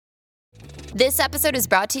This episode is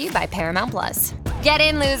brought to you by Paramount Plus. Get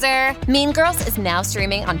in, loser! Mean Girls is now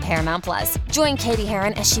streaming on Paramount Plus. Join Katie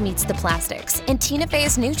Heron as she meets the plastics in Tina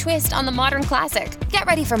Fey's new twist on the modern classic. Get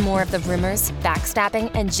ready for more of the rumors,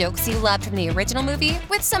 backstabbing, and jokes you loved from the original movie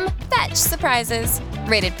with some fetch surprises.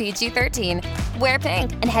 Rated PG-13. Wear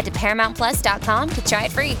pink and head to ParamountPlus.com to try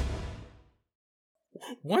it free.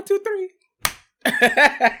 1, 2, 3.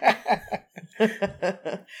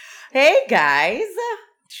 Hey, guys.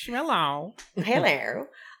 Hello. Hello.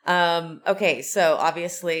 Okay, so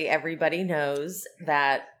obviously everybody knows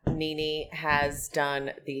that Nene has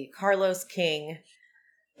done the Carlos King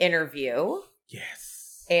interview.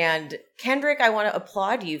 Yes. And Kendrick, I want to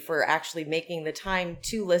applaud you for actually making the time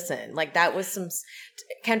to listen. Like, that was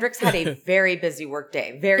Kendrick's had a very busy work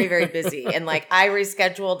day. Very, very busy. And like, I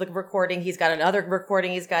rescheduled the recording. He's got another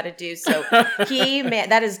recording he's got to do. So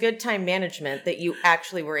that is good time management that you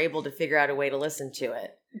actually were able to figure out a way to listen to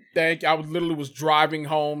it. Thank you. I was driving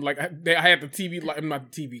home, like I had the TV, like not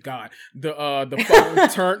the TV, God, the phone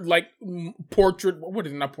turned like portrait. What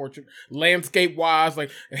is it? Not portrait, landscape wise. Like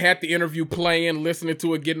I had the interview playing, listening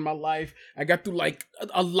to it, getting my life. I got through like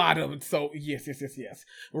a lot of it. So yes.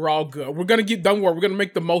 We're all good. We're gonna don't worry. We're gonna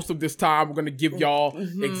make the most of this time. We're gonna give y'all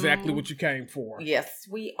exactly what you came for. Yes,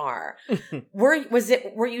 we are.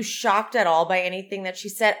 Were you shocked at all by anything that she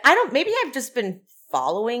said? Maybe I've just been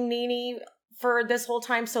following Nene for this whole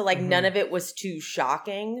time, so like none of it was too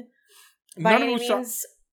shocking by any means.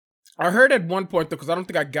 I heard at one point though, because I don't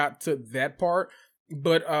think I got to that part,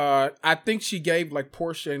 but I think she gave like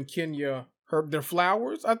Portia and Kenya their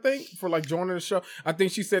flowers, I think, for like joining the show. I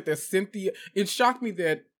think she said that Cynthia, it shocked me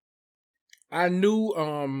that I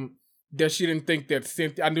knew that she didn't think that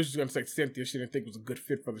Cynthia, I knew she was going to say Cynthia, she didn't think was a good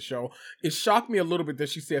fit for the show. It shocked me a little bit that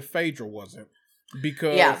she said Phaedra wasn't,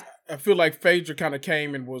 because I feel like Phaedra kind of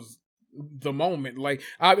came and was the moment. Like,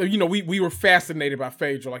 we were fascinated by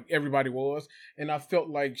Phaedra, like everybody was, and I felt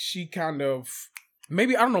like she kind of,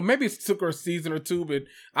 maybe it took her a season or two, but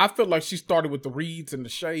I felt like she started with the reads and the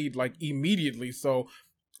shade like immediately. So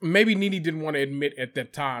maybe Nene didn't want to admit at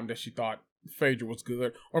that time that she thought Phaedra was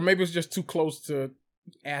good, or maybe it's just too close to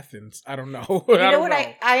Athens. I don't know. You know what?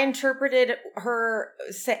 I interpreted her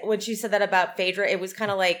when she said that about Phaedra. It was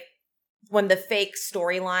kind of like when the fake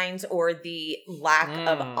storylines or the lack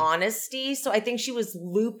of honesty. So I think she was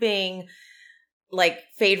looping like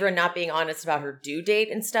Phaedra not being honest about her due date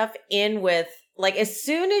and stuff in with, like, as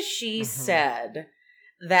soon as she said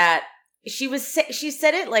that she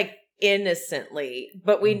said it like innocently,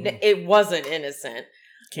 but it wasn't innocent.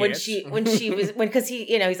 Because he's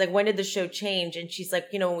like, when did the show change? And she's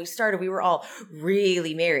like, when we started, we were all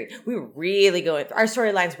really married. We were really going, our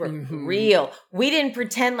storylines were real. We didn't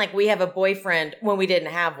pretend like we have a boyfriend when we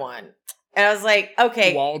didn't have one. And I was like,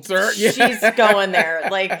 okay, Walter, she's going there.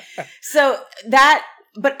 Like, so that,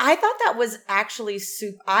 but I thought that was actually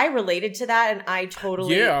I related to that, and I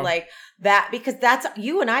totally like that, because that's,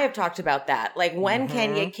 you and I have talked about that. Like when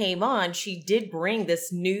Kenya came on, she did bring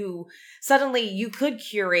this new, suddenly you could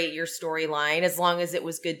curate your storyline as long as it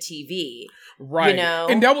was good TV. Right.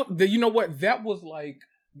 And that was, that was like,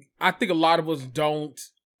 I think a lot of us don't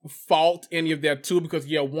fault any of that too, because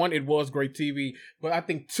one, it was great TV, but I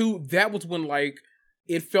think two, that was when like,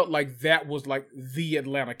 it felt like that was like the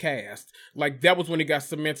Atlanta cast. Like that was when it got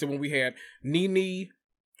cemented, when we had Nene,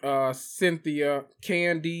 Cynthia,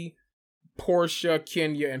 Candy, Portia,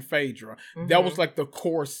 Kenya, and Phaedra. That was like the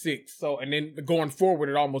core six. So, and then going forward,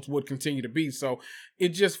 it almost would continue to be. So it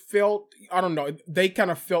just felt, I don't know, they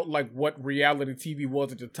kind of felt like what reality TV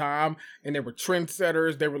was at the time. And they were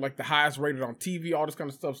trendsetters. They were like the highest rated on TV, all this kind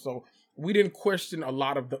of stuff. So we didn't question a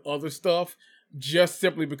lot of the other stuff, just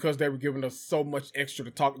simply because they were giving us so much extra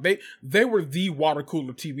to talk. They were the water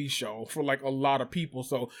cooler TV show for like a lot of people.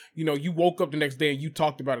 So, you woke up the next day and you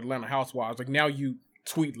talked about Atlanta Housewives. Like now you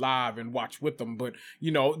tweet live and watch with them. But,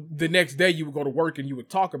 the next day you would go to work and you would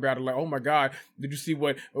talk about it like, oh my God, did you see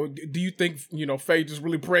what, do you think, Phaedra's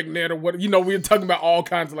really pregnant or what? We were talking about all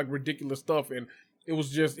kinds of like ridiculous stuff. And it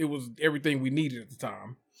was everything we needed at the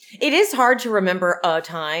time. It is hard to remember a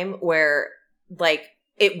time where like,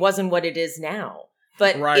 it wasn't what it is now.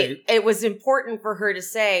 But it was important for her to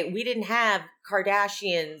say, we didn't have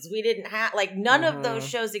Kardashians. We didn't have, like, none of those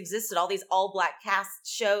shows existed. All these all-black cast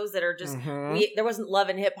shows that are just, there wasn't Love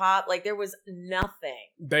and Hip Hop. Like, there was nothing.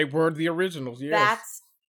 They were the originals, yes. That's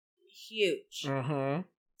huge.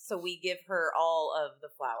 So we give her all of the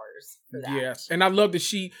flowers for that. Yes. And I love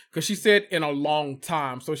that because she said in a long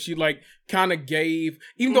time. So she, like, kind of gave,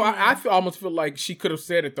 even though I almost feel like she could have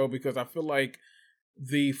said it, though, because I feel like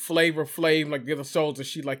the Flavor Flav, like the other shows that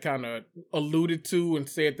she like kind of alluded to and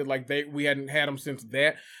said that like we hadn't had them since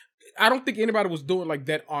that. I don't think anybody was doing like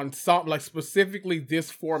that on some, like specifically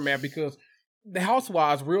this format, because the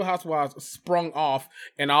Housewives, Real Housewives sprung off,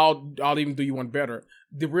 and I'll even do you one better.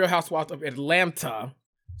 The Real Housewives of Atlanta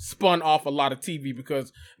spun off a lot of TV,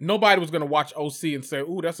 because nobody was going to watch OC and say,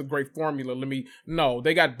 ooh, that's a great formula. No,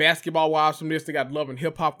 they got Basketball Wives from this. They got Love and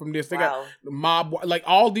Hip Hop from this. They got the Mob. Like,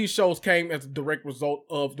 all these shows came as a direct result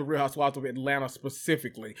of the Real Housewives of Atlanta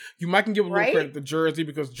specifically. You might can give a little credit to Jersey,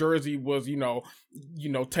 because Jersey was,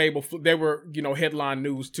 they were, headline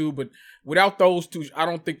news too. But without those two, I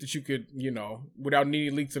don't think that you could, without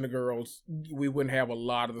Nene Leakes and the girls, we wouldn't have a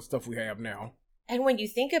lot of the stuff we have now. And when you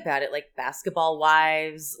think about it, like Basketball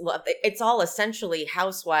Wives, it's all essentially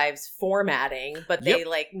Housewives formatting, but they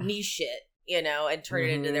like niche it, and turn it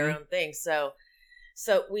into their own thing. So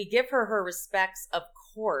we give her respects, of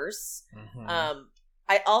course.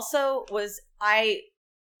 I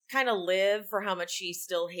kind of live for how much she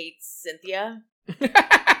still hates Cynthia.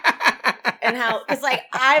 And how, because like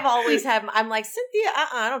I've always had, I'm like, Cynthia,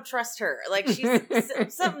 I don't trust her. Like, she's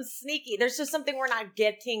something sneaky. There's just something we're not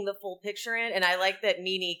getting the full picture in. And I like that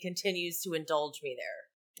Nene continues to indulge me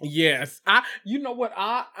there. Yes. You know what?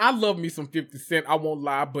 I love me some 50 Cent. I won't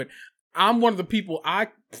lie, but I'm one of the people, I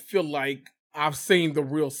feel like I've seen the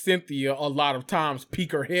real Cynthia a lot of times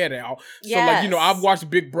peek her head out. So, like, I've watched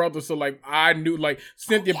Big Brother. So, like, I knew, like,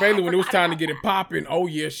 Cynthia Bailey, when it was time to get it popping, oh,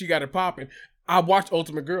 yeah, she got it popping. I watched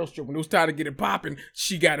Ultimate Girls Trip. When it was time to get it popping,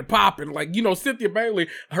 she got it popping. Like, Cynthia Bailey,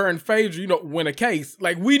 her and Phaedra, win a case.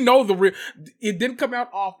 Like, we know the real. It didn't come out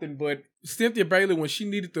often, but Cynthia Bailey, when she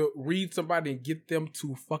needed to read somebody and get them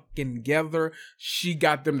to fucking together, she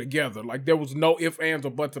got them together. Like, there was no ifs, ands,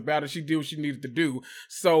 or buts about it. She did what she needed to do.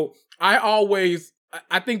 So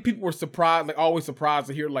I think people were surprised, like always surprised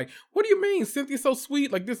to hear, like, what do you mean? Cynthia's so sweet,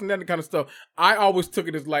 like this and that kind of stuff. I always took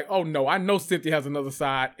it as like, oh no, I know Cynthia has another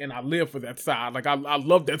side, and I live for that side. Like, I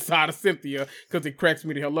love that side of Cynthia, because it cracks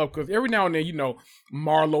me the hell up. Because every now and then,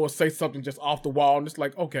 Marlo will say something just off the wall, and it's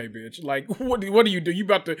like, okay, bitch, like, what do you do? You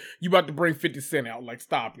about to bring 50 Cent out? Like,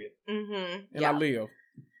 stop it. And I live.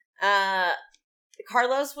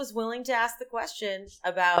 Carlos was willing to ask the question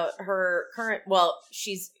about her current. Well,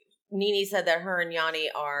 Nene said that her and Yanni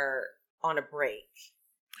are on a break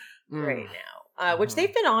right now, which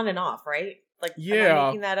they've been on and off, right? Like, am I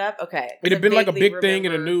making that up? Okay. It had been like a big thing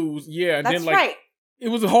in the news. Yeah. And that's then, like, right. It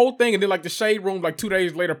was a whole thing. And then, like, the Shade Room, like 2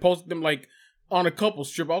 days later, posted them, like, on a couples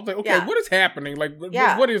trip. I was like, okay, what is happening? Like,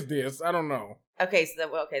 what is this? I don't know. Okay. So that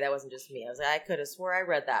wasn't just me. I was like, I could have swore I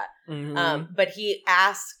read that. But he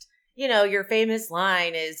asked, your famous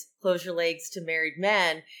line is close your legs to married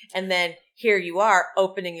men. And then here you are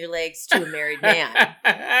opening your legs to a married man.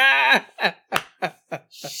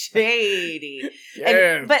 Shady.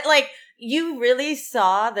 Yes. But like, you really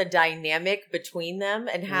saw the dynamic between them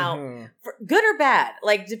and how, for good or bad,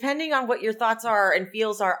 like depending on what your thoughts are and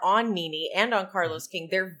feels are on Nene and on Carlos King,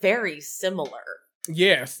 they're very similar.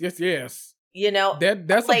 Yes. That's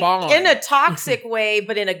like, a bond. In a toxic way,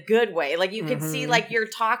 but in a good way. Like, you can see like your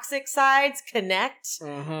toxic sides connect,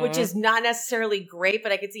 which is not necessarily great,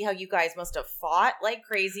 but I could see how you guys must have fought like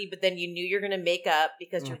crazy, but then you knew you're going to make up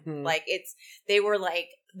because you're like, they were like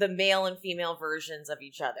the male and female versions of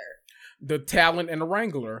each other. The talent and the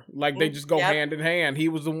wrangler. Like, they just go hand in hand. He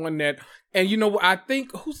was the one that, and I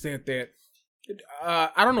think, who said that?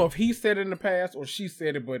 I don't know if he said it in the past or she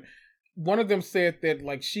said it, but one of them said that,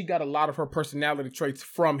 like, she got a lot of her personality traits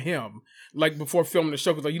from him, like, before filming the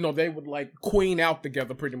show. Because, like, they would, like, queen out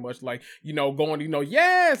together pretty much. Like, going,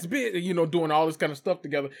 yes, bitch, doing all this kind of stuff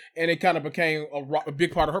together. And it kind of became a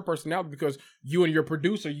big part of her personality, because you and your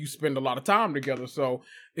producer, you spend a lot of time together. So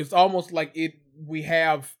it's almost like we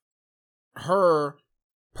have her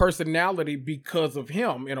personality because of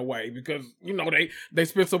him, in a way, because they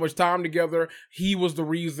spent so much time together. He was the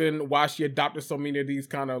reason why she adopted so many of these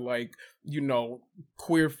kind of, like,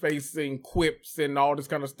 queer facing quips and all this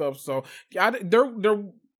kind of stuff. So they're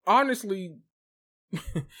honestly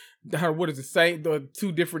what is it saying, the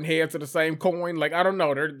two different heads of the same coin. Like, I don't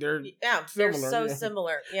know, they're similar. They're so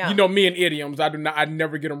similar. Yeah, me and idioms, I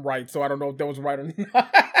never get them right, so I don't know if that was right or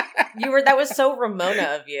not. That was so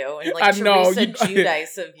Ramona of you, and like Teresa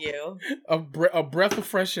Giudice of you. A breath of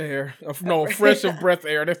fresh air. A fresh of breath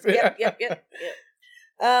air. That's it. Yep.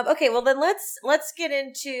 Okay, well then let's get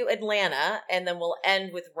into Atlanta, and then we'll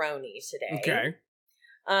end with RHONY today. Okay.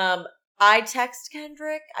 I text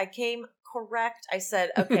Kendrick. I came correct. I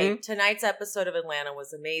said, okay, tonight's episode of Atlanta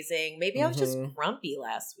was amazing. Maybe I was just grumpy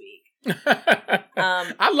last week.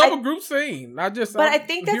 I love a group scene. I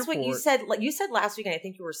think that's what you said. You said last week, and I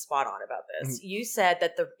think you were spot on about this. You said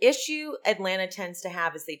that the issue Atlanta tends to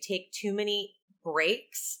have is they take too many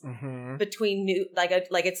breaks between new, like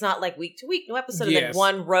it's not like week to week, new episode, and then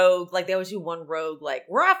one rogue, like they always do one rogue, like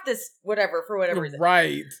we're off this whatever for whatever reason.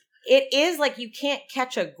 Right. It is like you can't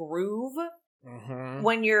catch a groove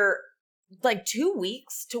when you're like 2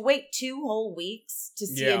 weeks. To wait 2 whole weeks to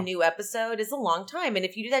see a new episode is a long time. And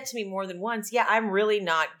if you do that to me more than once, I'm really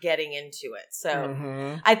not getting into it.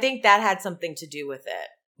 So I think that had something to do with it.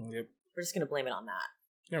 Yep. We're just going to blame it on that.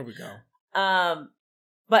 There we go.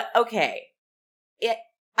 But okay.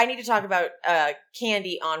 I need to talk about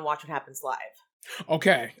Candy on Watch What Happens Live.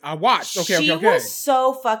 Okay. I watched. Okay. She was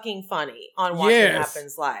so fucking funny on Watch What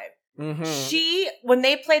Happens Live. She, when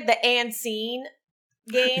they played the and scene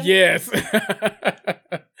game. Yes.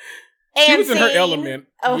 She was in her element.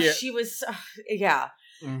 Oh, she was,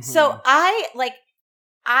 So I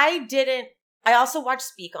also watched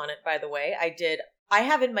Speak on it, by the way. I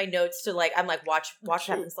have in my notes to I'm like, watch What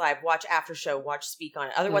Happens Live, watch After Show, watch Speak on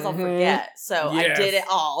it. Otherwise I'll forget. So I did it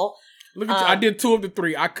all. Look at you. I did 2 of the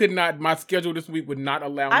 3. I could not, my schedule this week would not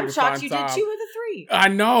allow me to find time. I'm shocked you did 2 of the 3. I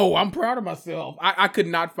know. I'm proud of myself. I could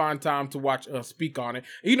not find time to watch Speak on it.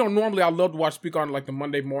 You know, normally I love to watch Speak on it like the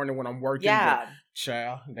Monday morning when I'm working. Yeah. But,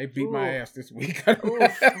 child, they beat my ass this week.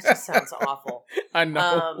 Oof, that just sounds awful. I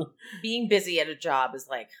know. Being busy at a job is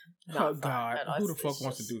like, oh God, who the fuck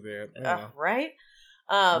wants to do that? Yeah. Right?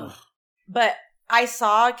 But I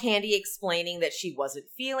saw Candy explaining that she wasn't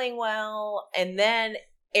feeling well, and then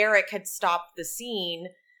Eric had stopped the scene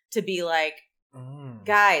to be like,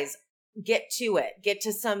 guys, get to it. Get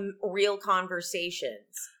to some real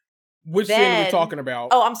conversations. Which scene are we talking about?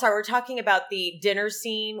 Oh, I'm sorry. We're talking about the dinner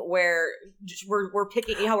scene where we're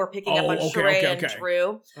picking up on Sheree and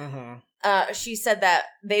Drew. She said that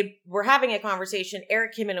they were having a conversation.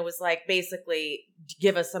 Eric came in and was like, basically,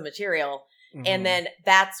 give us some material. And then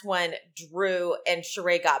that's when Drew and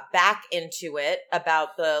Sheree got back into it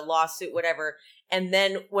about the lawsuit, whatever. And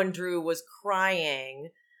then when Drew was crying,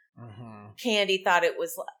 Candy thought it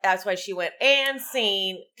was, that's why she went and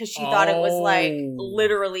scene, because she thought it was like,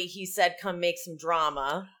 literally, he said, come make some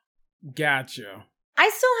drama. Gotcha. I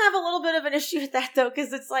still have a little bit of an issue with that, though,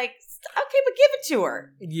 because it's like, okay, but give it to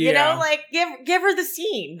her. Yeah. You know, like, give her the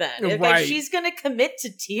scene, then. If like, she's going to commit to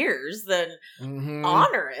tears, then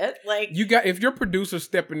honor it. Like, if your producer's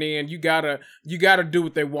stepping in, you gotta do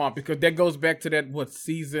what they want, because that goes back to that,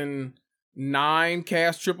 season 9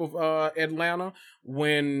 cast trip of Atlanta,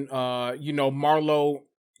 when Marlo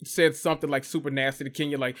said something like super nasty to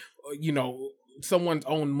Kenya, like someone's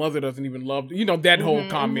own mother doesn't even love that whole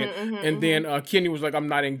comment. And then Kenya was like, I'm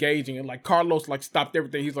not engaging, and like Carlos like stopped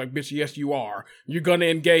everything. He's like, bitch, yes you are, you're gonna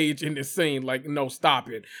engage in this scene, like no, stop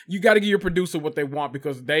it. You got to give your producer what they want,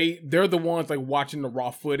 because they're the ones like watching the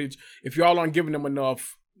raw footage. If y'all aren't giving them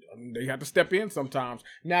enough, they have to step in sometimes.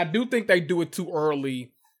 Now I do think they do it too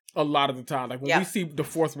early a lot of the time. Like when we see the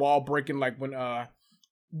fourth wall breaking, like when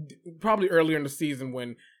probably earlier in the season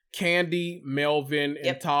when Candy, Melvin,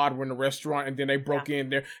 and Todd were in the restaurant, and then they broke in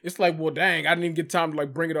there. It's like, well, dang, I didn't even get time to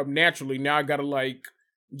like bring it up naturally. Now I gotta like,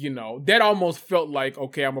 that almost felt like,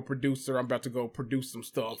 okay, I'm a producer, I'm about to go produce some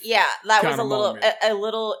stuff. Yeah, that was a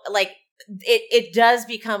little like, it does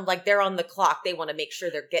become like they're on the clock. They want to make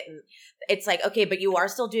sure they're getting, it's like, okay, but you are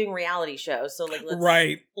still doing reality shows. So like,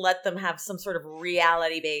 let's let them have some sort of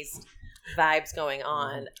reality based vibes going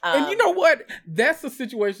on. And you know what? That's the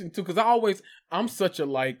situation too. Cause I'm such a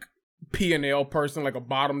like P&L person, like a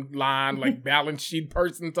bottom line, like balance sheet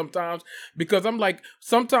person sometimes, because I'm like,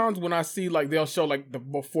 sometimes when I see like, they'll show like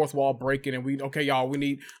the fourth wall breaking and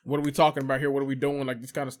what are we talking about here? What are we doing? Like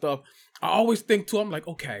this kind of stuff. I always think too, I'm like,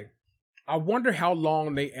 okay, I wonder how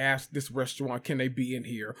long they asked this restaurant, can they be in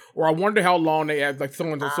here? Or I wonder how long they asked like so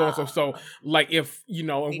and so. So like if,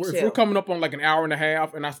 if we're coming up on like an hour and a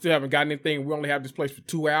half and I still haven't gotten anything, we only have this place for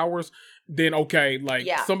 2 hours, then okay, like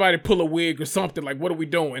somebody pull a wig or something, like what are we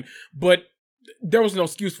doing? But there was no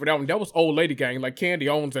excuse for that one. That was old lady gang. Like Candy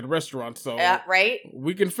owns that restaurant, so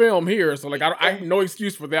we can film here. So like I have no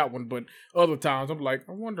excuse for that one. But other times I'm like,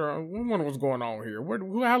 I wonder what's going on here.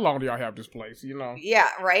 How long do y'all have this place? Yeah,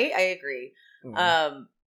 right. I agree.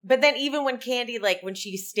 But then even when Candy, like when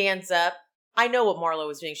she stands up, I know what Marlo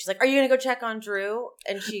was doing. She's like, "Are you gonna go check on Drew?"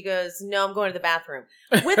 And she goes, "No, I'm going to the bathroom."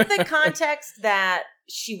 With the context that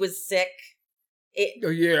she was sick.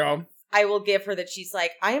 I will give her that. She's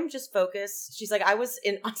like, I am just focused. She's like, I'll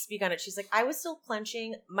speak on it. She's like, I was still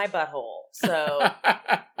clenching my butthole. So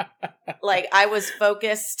like I was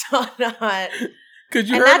focused on not.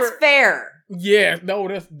 That's fair. Yeah, no,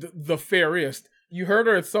 that's the fairest. You heard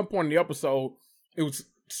her at some point in the episode. It was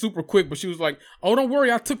super quick, but she was like, "Oh, don't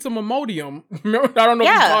worry, I took some Imodium." Remember, I don't know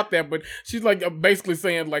if you caught that, but she's like basically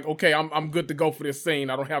saying like, "Okay, I'm good to go for this scene.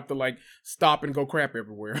 I don't have to like stop and go crap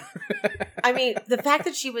everywhere." I mean, the fact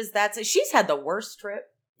that she was she's had the worst trip.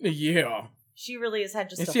 Yeah. She really has had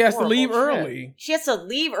just. And she has to leave early. She has to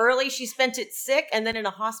leave early. She spent it sick and then in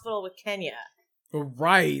a hospital with Kenya.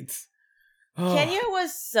 Right. Kenya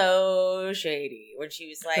was so shady when she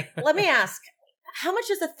was like, "Let me ask, how much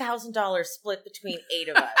is $1,000 split between 8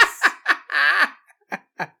 of us?"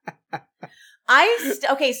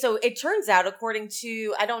 Okay, so it turns out, according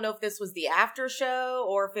to, I don't know if this was the after show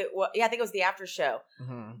or if it was, I think it was the after show.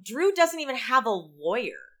 Mm-hmm. Drew doesn't even have a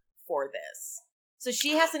lawyer for this. So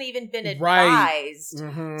she hasn't even been advised.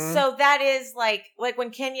 Right. Mm-hmm. So that is like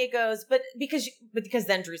when Kenya goes, but because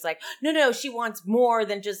then Drew's like, no, she wants more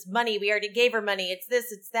than just money. We already gave her money. It's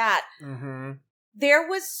this, it's that. Mm-hmm. There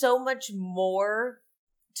was so much more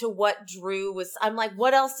to what Drew was. I'm like,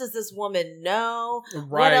 what else does this woman know? Right.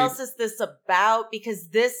 What else is this about? Because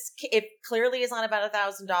it clearly is not about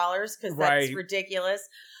 $1,000 because that's ridiculous.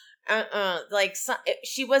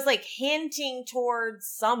 She was like hinting towards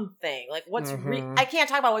something. Like what's I can't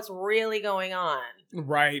talk about what's really going on.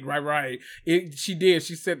 Right. She did.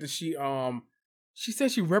 She said that she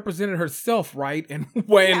said she represented herself, right? And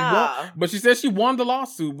but she said she won the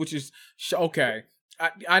lawsuit, which is okay.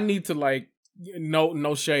 I need to like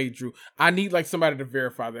no shade, Drew. I need like somebody to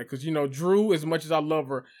verify that because Drew, as much as I love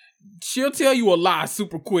her, she'll tell you a lie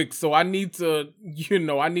super quick. So I need to,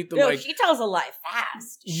 like. She tells a lie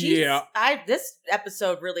fast. This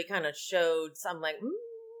episode really kind of showed some like,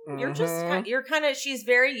 she's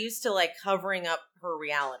very used to like covering up her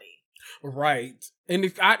reality. Right.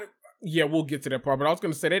 And we'll get to that part. But I was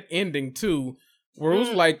going to say that ending too, where it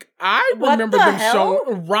was like, I remember them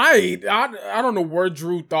showing, right. I don't know where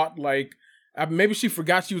Drew thought like, maybe she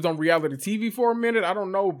forgot she was on reality TV for a minute. I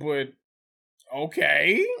don't know, but.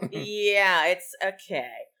 Okay. Yeah, it's okay.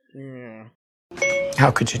 Yeah. How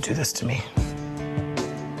could you do this to me?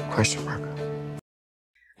 Question mark.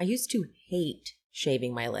 I used to hate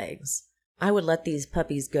shaving my legs. I would let these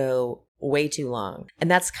puppies go way too long. And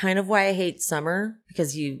that's kind of why I hate summer,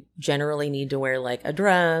 because you generally need to wear like a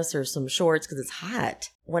dress or some shorts because it's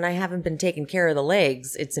hot. When I haven't been taking care of the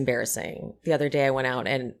legs, it's embarrassing. The other day I went out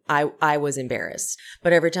and I was embarrassed.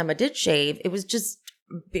 But every time I did shave, it was just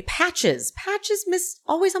patches missed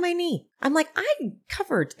always on my knee. I'm like, I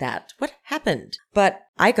covered that. What happened? But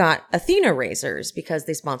I got Athena razors because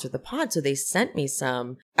they sponsored the pod. So they sent me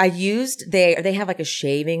some. I used, they have like a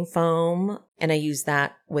shaving foam and I used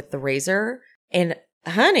that with the razor and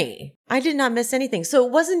honey, I did not miss anything. So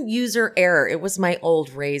it wasn't user error. It was my old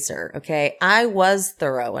razor. Okay. I was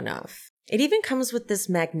thorough enough. It even comes with this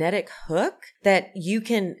magnetic hook that you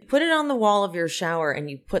can put it on the wall of your shower and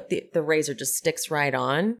you put the razor just sticks right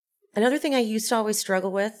on. Another thing I used to always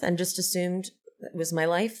struggle with and just assumed it was my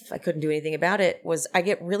life, I couldn't do anything about it, was I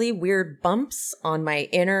get really weird bumps on my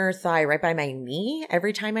inner thigh right by my knee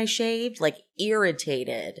every time I shaved, like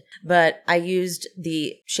irritated. But I used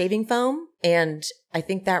the shaving foam and I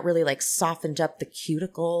think that really like softened up the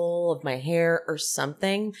cuticle of my hair or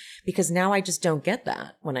something, because now I just don't get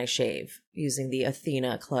that when I shave using the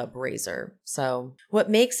Athena Club razor. So what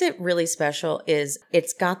makes it really special is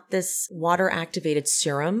it's got this water activated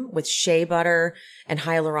serum with shea butter and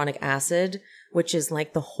hyaluronic acid, which is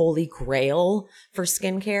like the holy grail for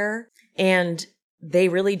skincare. And they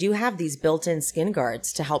really do have these built-in skin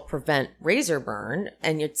guards to help prevent razor burn,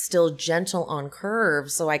 and it's still gentle on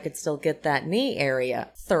curves so I could still get that knee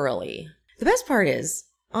area thoroughly. The best part is,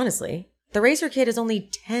 honestly, the razor kit is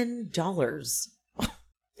only $10.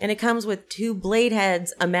 And it comes with 2 blade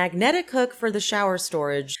heads, a magnetic hook for the shower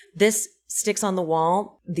storage. This sticks on the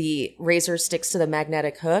wall, the razor sticks to the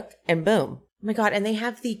magnetic hook, and boom. Oh my God, and they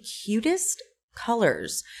have the cutest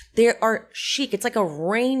colors. They are chic. It's like a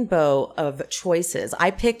rainbow of choices. I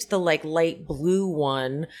picked the like light blue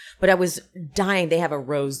one, but I was dying. They have a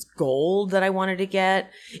rose gold that I wanted to get.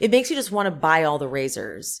 It makes you just want to buy all the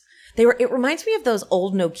razors. It reminds me of those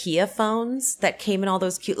old Nokia phones that came in all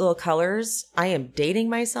those cute little colors. I am dating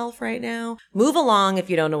myself right now. Move along if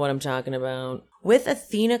you don't know what I'm talking about. With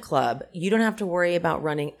Athena Club, you don't have to worry about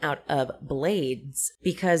running out of blades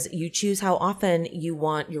because you choose how often you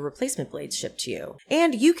want your replacement blades shipped to you.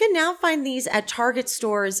 And you can now find these at Target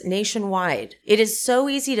stores nationwide. It is so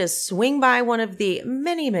easy to swing by one of the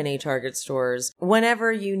many, many Target stores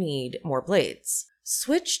whenever you need more blades.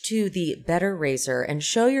 Switch to the better razor and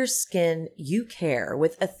show your skin you care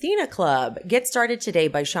with Athena Club. Get started today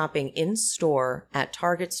by shopping in-store at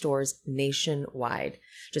Target stores nationwide.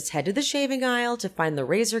 Just head to the shaving aisle to find the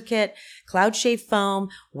razor kit, cloud shave foam,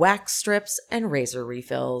 wax strips, and razor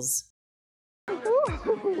refills.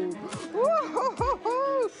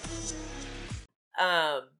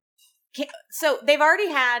 So they've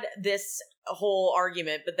already had this whole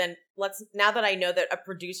argument, but then now that I know that a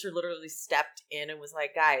producer literally stepped in and was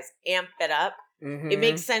like, guys, amp it up. It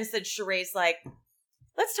makes sense that Sheree's like,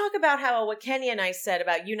 let's talk about what Kenya and I said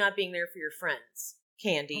about you not being there for your friends,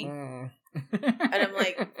 Candy. And I'm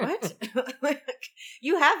like, what?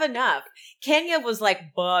 You have enough. Kenya was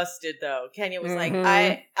like busted though. Kenya was like,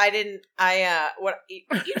 you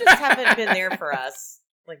just haven't been there for us.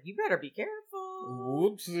 Like, you better be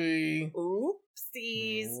careful.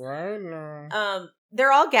 Oopsies. Right now.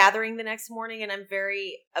 They're all gathering the next morning, and I'm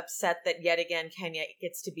very upset that yet again Kenya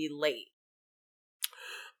gets to be late.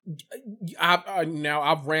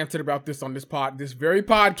 I've ranted about this on this very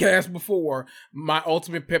podcast before. My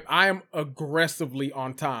ultimate pip, I am aggressively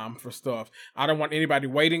on time for stuff. I don't want anybody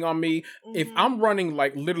waiting on me. If I'm running,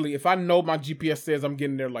 like, literally, if I know my GPS says I'm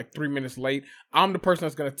getting there like 3 minutes late, I'm the person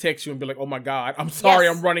that's going to text you and be like, oh my God, I'm sorry,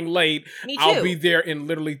 I'm running late. Me too. I'll be there in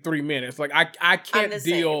literally 3 minutes. Like, I can't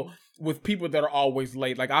deal with people that are always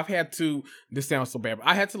late. Like, this sounds so bad, but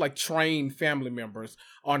I had to like train family members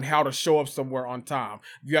on how to show up somewhere on time.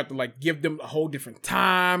 You have to like give them a whole different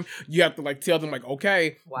time. You have to like tell them like,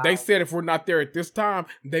 okay, they said if we're not there at this time,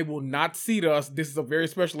 they will not seat us. This is a very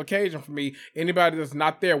special occasion for me. Anybody that's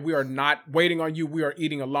not there, we are not waiting on you. We are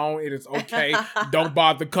eating alone. It is okay. Don't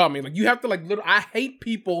bother coming. Like, you have to like I hate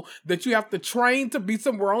people that you have to train to be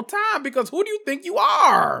somewhere on time, because who do you think you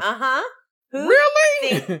are? Who really?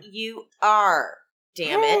 think you are?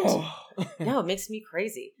 Damn it. No, it makes me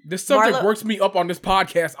crazy. This subject works me up on this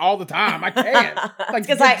podcast all the time. I can't. Like,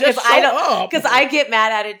 because I get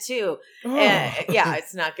mad at it too. Yeah,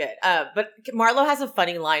 it's not good. But Marlo has a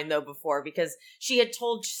funny line though before, because she had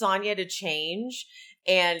told Sonia to change.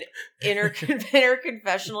 And in her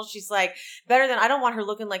confessional, she's like, better than, I don't want her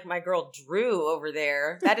looking like my girl Drew over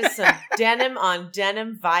there. That is some denim on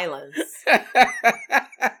denim violence.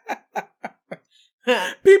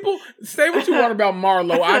 People say what you want about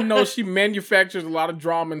Marlo. I know she manufactures a lot of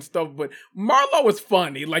drama and stuff, but Marlo is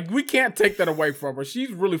funny. Like, we can't take that away from her. She's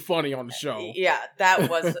really funny on the show. Yeah, that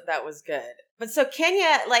was good. But so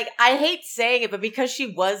Kenya, like, I hate saying it, but because she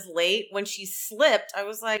was late, when she slipped, I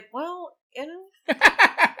was like, well, you know.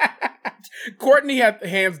 Courtney had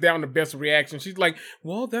hands down the best reaction. She's like,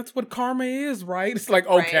 well, that's what karma is, right? It's like,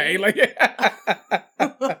 okay. Right.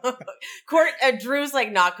 Like, Drew's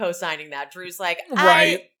like not co-signing that. Drew's like,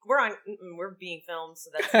 we're being filmed, so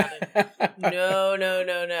that's not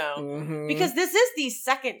no. Because this is the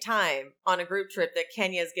second time on a group trip that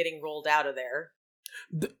Kenya's getting rolled out of there.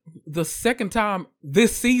 The second time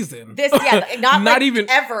this season. Not like even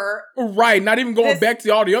ever. Right, not even going back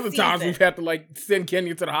to all the other times we've had to like send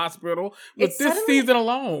Kenya to the hospital. But this season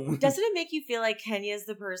alone. Doesn't it make you feel like Kenya's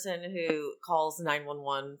the person who calls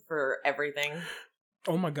 911 for everything?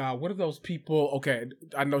 Oh my God, what are those people? Okay,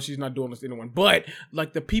 I know she's not doing this to anyone, but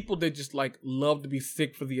like the people that just like love to be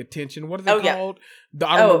sick for the attention. What are they called?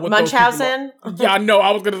 I don't know what Munchausen? Yeah, I know. I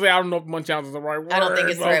was going to say, I don't know if Munchausen is the right word. I don't think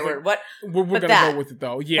it's the right word. What? We're going to go with it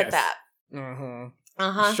though. Yes. Put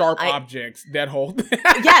that. Sharp objects. That whole.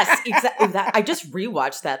 Yes, exactly. I just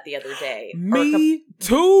rewatched that the other day. Me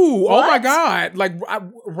too. What? Oh my God. Like, I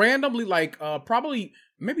randomly, like, probably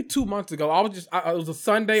maybe 2 months ago, it was a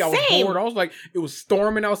Sunday. I was bored. I was like, it was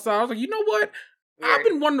storming outside. I was like, you know what? Weird. I've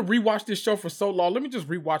been wanting to rewatch this show for so long. Let me just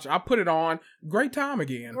rewatch it. I put it on. Great time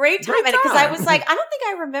again. Great time. Because I was like, I don't think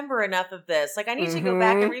I remember enough of this. Like, I need to go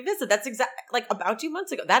back and revisit. That's like about 2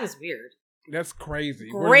 months ago. That is weird. That's crazy.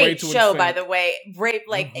 Great show, by the way. Great,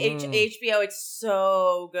 like HBO. It's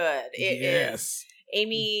so good. It is.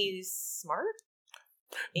 Amy Smart?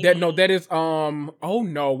 That is oh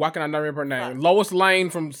no, why can I not remember her name? Lois Lane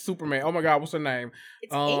from Superman. Oh my God, what's her name?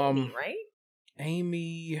 It's Amy, right?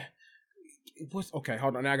 Amy. Okay,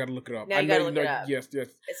 hold on. Now I gotta look it up. Now you gotta look it up. Yes.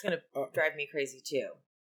 It's gonna drive me crazy too.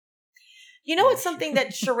 You know what's something that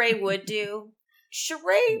Sheree would do?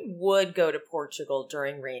 Sheree would go to Portugal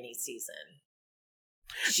during rainy season.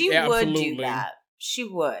 She would do that. She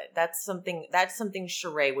would. That's something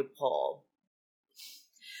Sheree would pull.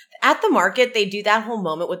 At the market, they do that whole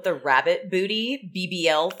moment with the rabbit booty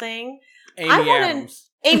BBL thing. Amy Adams.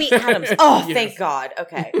 Oh, yes. Thank God.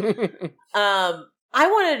 Okay. I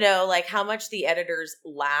want to know, like, how much the editors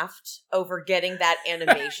laughed over getting that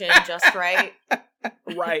animation just right.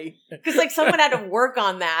 Right. Because like someone had to work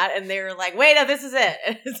on that, and they were like, "Wait, no, this is it."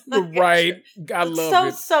 It's like, Right. I love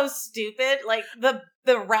it. So stupid. Like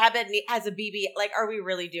the rabbit has a BB. Like, are we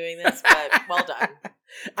really doing this? But well done.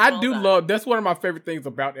 I do love. That's one of my favorite things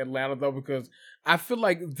about Atlanta, though, because I feel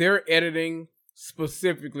like their editing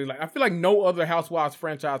specifically, like I feel like no other Housewives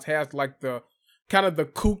franchise has like the kind of the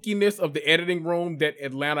kookiness of the editing room that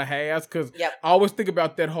Atlanta has. Because I always think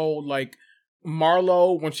about that whole like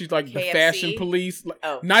Marlo when she's like KFC? The fashion police.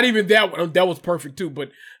 Like, not even that one. That was perfect too.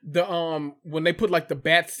 But the when they put like the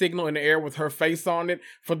bat signal in the air with her face on it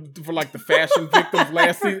for like the fashion victims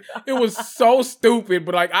last season, it was so stupid.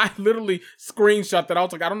 But like I literally screenshot that. I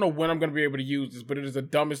was like, I don't know when I'm gonna be able to use this, but it is the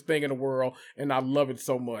dumbest thing in the world, and I love it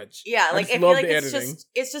so much. Yeah, like I feel like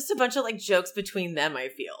it's just a bunch of like jokes between them. I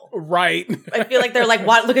feel right. I feel like they're like,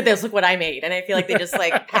 "What? Look at this! Look what I made!" And I feel like they just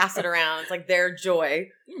like pass it around. It's like their joy.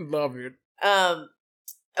 Love it.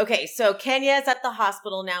 Okay, so Kenya is at the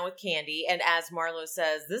hospital now with Candy, and as Marlo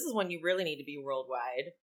says, this is when you really need to be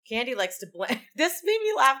worldwide. Candy likes to blend. This made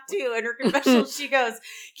me laugh too. In her confessional, she goes,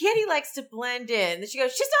 Candy likes to blend in. Then she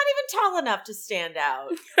goes, she's not even tall enough to stand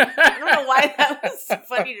out. I don't know why that was so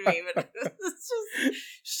funny to me, but it's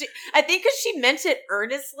just, I think because she meant it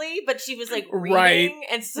earnestly, but she was like reading, right.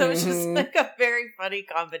 And so it's just like a very funny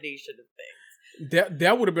combination of things.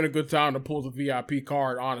 That would have been a good time to pull the VIP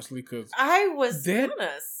card, honestly, because I was gonna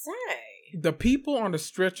say the people on the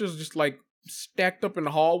stretchers just like stacked up in the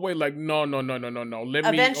hallway, like no.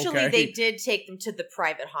 Eventually, they did take them to the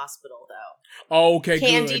private hospital, though. Oh, okay,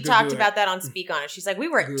 Candy talked about that on Speak On It. She's like, we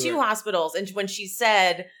were at 2 hospitals, and when she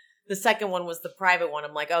said the second one was the private one,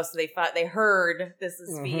 I'm like, oh, so they heard this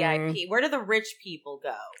is VIP. Where do the rich people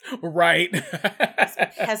go? Right, these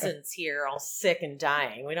peasants here, all sick and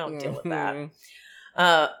dying. We don't deal with that.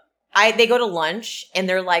 They go to lunch and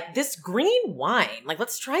they're like, this green wine, like,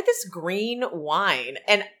 let's try this green wine.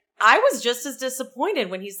 And I was just as disappointed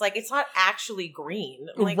when he's like, it's not actually green.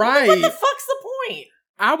 I'm like, right. What the fuck's the point?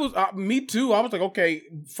 I was, me too. I was like, okay,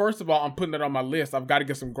 first of all, I'm putting it on my list. I've got to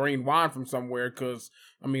get some green wine from somewhere because,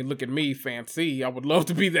 I mean, look at me, fancy. I would love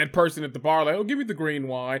to be that person at the bar, like, oh, give me the green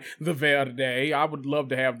wine, the Verde. I would love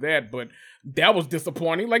to have that, but that was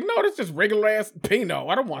disappointing. Like, no, that's just regular ass Pinot.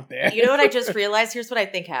 I don't want that. You know what I just realized? Here's what I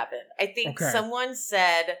think happened. I think someone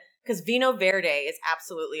said, because Vino Verde is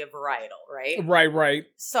absolutely a varietal, right? Right.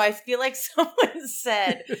 So I feel like someone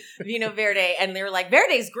said Vino Verde, and they were like,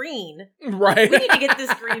 Verde's green. Right. We need to get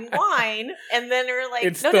this green wine. And then they were like,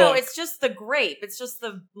 no, it's just the grape. It's just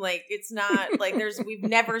the, like, it's not, like, we've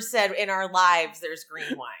never said in our lives there's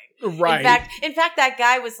green wine. Right. In fact, that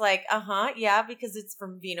guy was like, yeah, because it's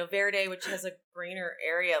from Vino Verde, which has a greener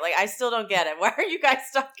area. Like, I still don't get it. Why are you guys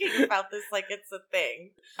talking about this like it's a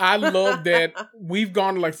thing? I love that we've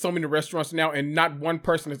gone to like so many restaurants now and not one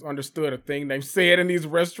person has understood a thing they've said in these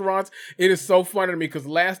restaurants. It is so funny to me because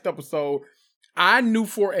last episode, I knew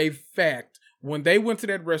for a fact when they went to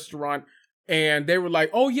that restaurant and they were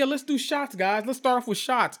like, oh yeah, let's do shots, guys. Let's start off with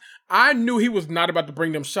shots. I knew he was not about to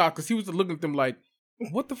bring them shots because he was looking at them like,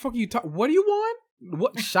 what the fuck are you talking? What do you want?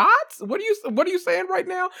 What shots? What are you saying right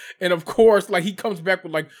now? And of course, like he comes back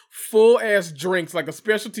with like full ass drinks, like a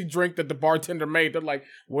specialty drink that the bartender made. They're like,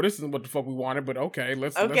 well, this isn't what the fuck we wanted, but okay,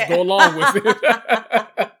 let's go along with it.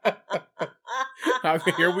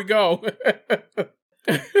 Here we go.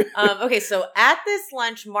 Okay, so at this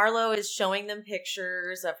lunch, Marlo is showing them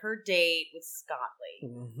pictures of her date with Scottley.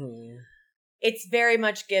 Mm-hmm. It's very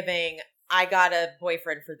much giving, I got a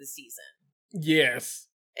boyfriend for the season. Yes.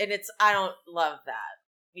 And I don't love that.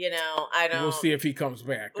 You know, I don't. We'll see if he comes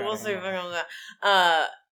back. We'll see if he comes back.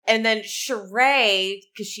 And then Sheree,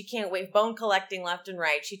 because she can't wait, bone collecting left and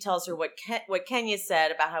right. She tells her what Kenya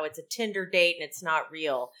said about how it's a Tinder date and it's not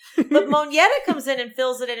real. But Monietta comes in and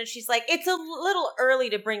fills it in and she's like, it's a little early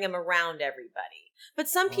to bring him around everybody. But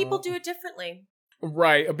some people do it differently.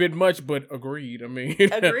 Right. A bit much, but agreed. I mean.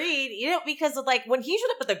 Agreed. You know, because of like when he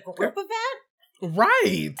showed up at the group event.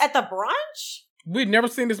 Right. At the brunch? We'd never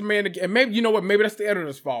seen this man again. And maybe, you know what? Maybe that's the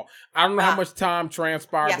editor's fault. I don't know how much time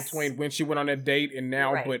transpired between when she went on that date and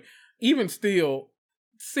now, but even still,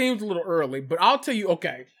 seems a little early. But I'll tell you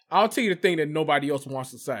the thing that nobody else wants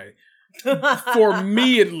to say. For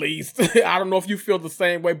me, at least, I don't know if you feel the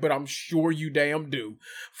same way, but I'm sure you damn do.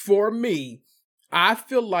 For me, I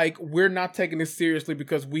feel like we're not taking this seriously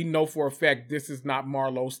because we know for a fact this is not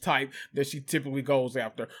Marlo's type that she typically goes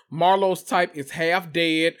after. Marlo's type is half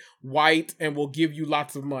dead, white, and will give you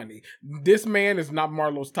lots of money. This man is not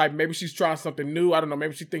Marlo's type. Maybe she's trying something new. I don't know.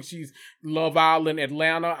 Maybe she thinks she's Love Island,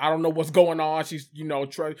 Atlanta. I don't know what's going on. She's,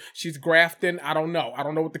 she's grafting. I don't know. I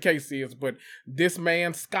don't know what the case is, but this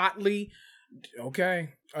man, Scott Lee, Okay.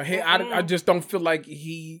 I just don't feel like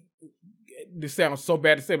this sounds so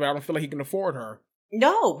bad to say, but I don't feel like he can afford her.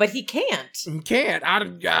 No, but he can't. He can't. I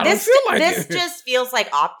don't feel like this just feels like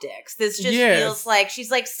optics. This just feels like she's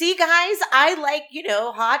like, see, guys, I like,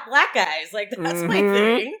 hot black guys. Like, that's my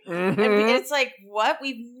thing. And it's like, what?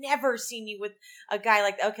 We've never seen you with a guy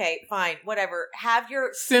like, okay, fine, whatever. Have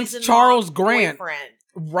your since Charles Grant. boyfriend.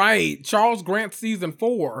 Right. Charles Grant season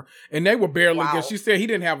 4. And they were barely good. She said he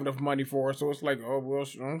didn't have enough money for her. So it's like, oh, well,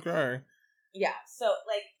 okay. Yeah. So,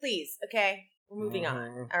 like, please, okay? We're moving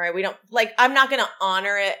on. All right. We don't, like, I'm not going to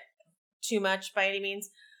honor it too much by any means.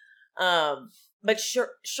 But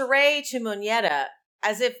Sheree to Monietta,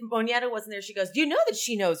 as if Monietta wasn't there, she goes, do you know that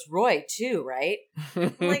she knows Roy too, right?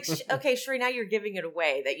 I'm like, okay, Sheree, now you're giving it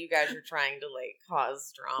away that you guys are trying to, like,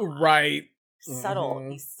 cause drama. Right. Subtle.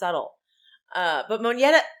 He's subtle. But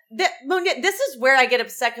Monietta, this is where I get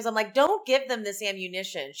upset because I'm like, don't give them this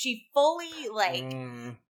ammunition. She fully, like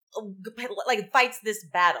fights this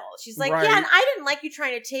battle. She's like, yeah, and I didn't like you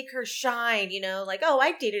trying to take her shine, like, oh,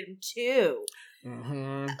 I dated him too.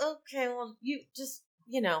 Okay, well, you just,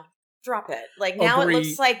 drop it. Like, now It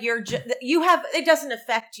looks like it doesn't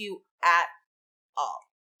affect you at all.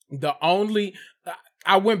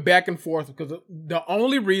 I went back and forth because the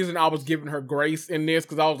only reason I was giving her grace in this,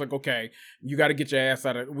 because I was like, okay, you got to get your ass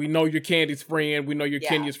out of it. We know you're Candy's friend. We know you're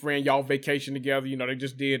Kenya's friend. Y'all vacation together. They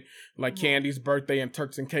just did like Candy's birthday and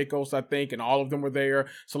Turks and Caicos, I think, and all of them were there.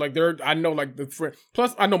 So like I know like the friend.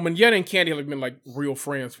 Plus, I know Monietta and Candy have been like real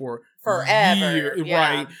friends for forever. Years,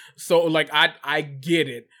 right? So like I get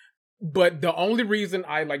it. But the only reason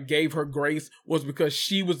I like gave her grace was because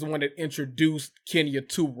she was the one that introduced Kenya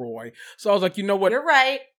to Roy. So I was like, you know what? You're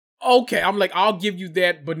right. Okay, I'm like, I'll give you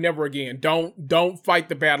that, but never again. Don't fight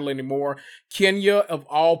the battle anymore. Kenya, of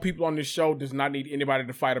all people on this show, does not need anybody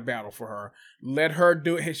to fight a battle for her. Let her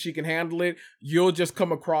do it. She can handle it. You'll just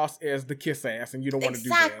come across as the kiss ass, and you don't want to do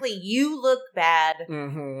that. Exactly. You look bad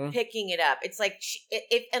picking it up. It's like,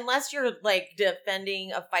 unless you're like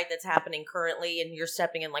defending a fight that's happening currently and you're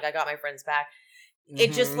stepping in like, I got my friend's back,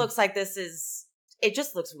 it just looks like it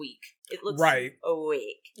just looks weak. It looks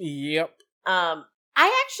weak. Yep.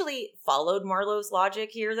 I actually followed Marlo's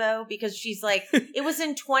logic here, though, because she's like, it was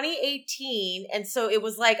in 2018, and so it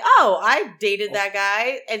was like, oh, I dated that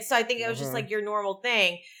guy, and so I think it was just like your normal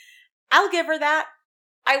thing. I'll give her that.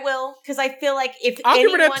 I will, because I feel like give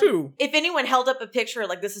her that too. If anyone held up a picture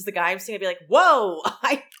like this is the guy I'm seeing, I'd be like, whoa,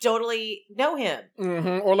 I totally know him.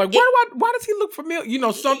 Or like, why does he look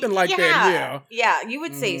familiar? Something like that. Yeah, you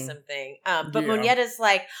would say something. But Monietta's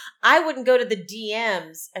like, I wouldn't go to the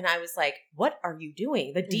DMs, and I was like, what are you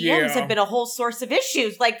doing? The DMs have been a whole source of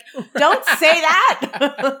issues. Like, don't say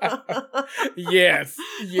that. Yes.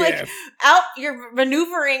 Like, you're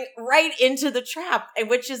maneuvering right into the trap,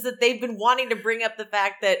 which is that they've been wanting to bring up the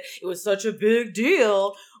fact that it was such a big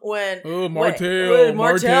deal when Martell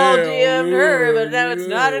DM'd her, but now it's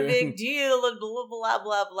not a big deal, and blah, blah,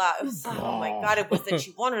 blah, blah. It was, oh my God, it was that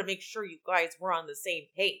she wanted to make sure you guys were on the same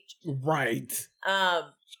page. Right.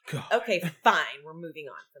 Okay, fine. We're moving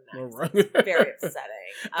on from that. It's very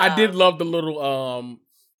upsetting. I did love the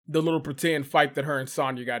little pretend fight that her and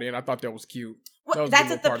Sonya got in. I thought that was cute. Well,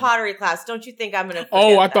 that's at the pottery class. Don't you think I'm going to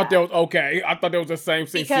forget I thought that was okay. I thought that was the same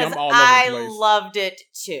scene. Because all over the place. I loved it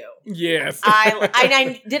too. Yes.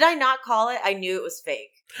 Did I not call it? I knew it was fake.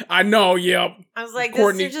 I know, yep. I was like,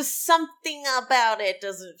 there's just something about it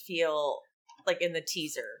doesn't feel like in the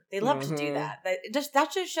teaser. They love to do that.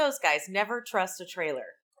 That just shows, guys, never trust a trailer.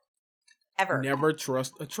 Ever. Never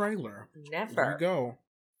trust a trailer. Never. There you go.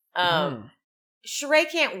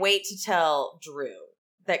 Sheree can't wait to tell Drew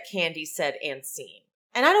that Candy said and seen.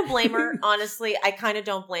 And I don't blame her. Honestly, I kind of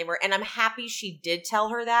don't blame her. And I'm happy she did tell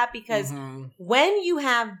her that because when you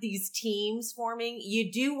have these teams forming,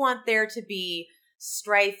 you do want there to be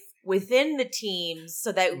strife within the teams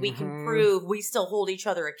so that we can prove we still hold each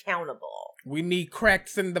other accountable. We need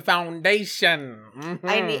cracks in the foundation.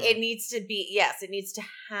 It needs to be, it needs to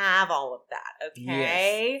have all of that.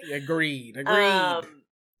 Okay. Yes. Agreed.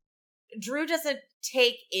 Drew doesn't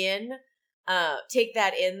take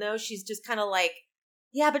that in though. She's just kind of like,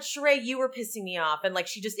 yeah, but Sheree, you were pissing me off. And like,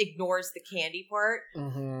 she just ignores the Candy part.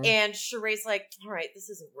 And Sheree's like, all right, this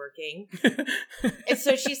isn't working. And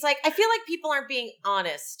so she's like, I feel like people aren't being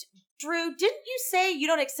honest. Drew, didn't you say you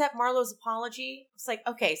don't accept Marlo's apology? It's like,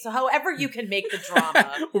 okay, so however you can make the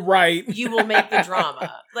drama, right? You will make the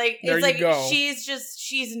drama. Like, it's like go.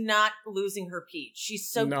 she's not losing her peach. She's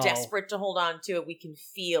so desperate to hold on to it. We can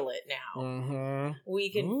feel it now.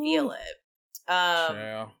 We can feel it.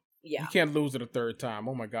 Yeah. You can't lose it a third time.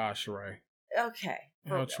 Oh my gosh, Sheree. Okay.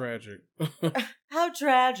 How tragic. How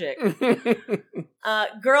tragic.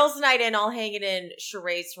 Girls' night in, all hanging in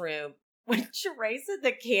Sheree's room. When Sheree said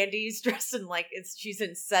that Candy's dressed in she's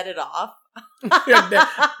in Set It Off.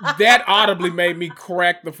 that audibly made me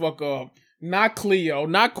crack the fuck up. Not Cleo,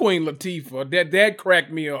 not Queen Latifah. That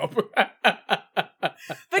cracked me up.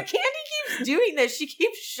 But Candy keeps doing this. She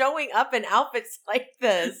keeps showing up in outfits like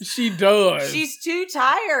this. She does. She's too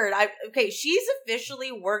tired. She's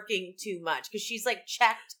officially working too much because she's like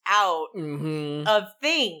checked out of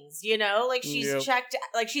things, you know? Like she's checked,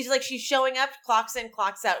 like she's showing up, clocks in,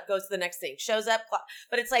 clocks out, goes to the next thing, shows up,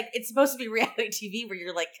 but it's like, it's supposed to be reality TV where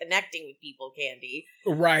you're like connecting with people, Candy.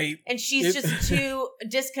 Right. And she's just too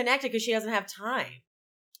disconnected because she doesn't have time.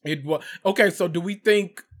 It was okay. So do we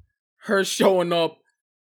think her showing up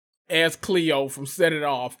as Cleo from Set It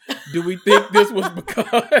Off, do we think this was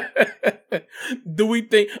because do we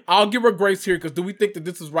think, I'll give her grace here, because do we think that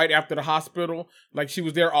this is right after the hospital? Like she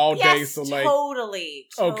was there all day, so like totally.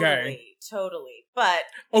 But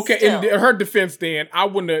okay, still. In her defense, then I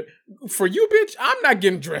wouldn't have, for you, bitch. I'm not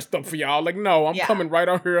getting dressed up for y'all. Like, no, I'm coming right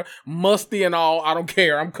on here, musty and all. I don't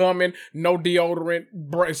care. I'm coming. No deodorant,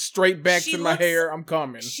 straight backs in my hair. I'm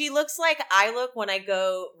coming. She looks like I look when I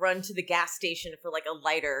go run to the gas station for like a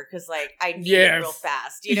lighter because like I need it real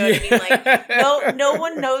fast. You know what I mean? Like no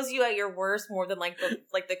one knows you at your worst more than like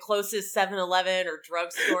the closest 7-Eleven or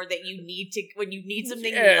drugstore that you need to when you need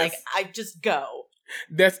something. You're like, I just go.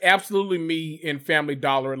 That's absolutely me in Family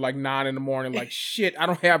Dollar at like 9 a.m. Like, shit, I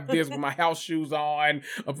don't have this with my house shoes on,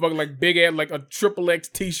 a fucking like big ass, like a XXX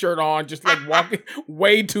t-shirt on, just like walking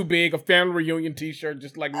way too big, a family reunion t-shirt,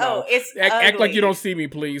 just like, no. It's act like you don't see me,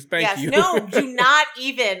 please. Thank you. No, do not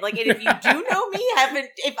even. Like, and if you do know me,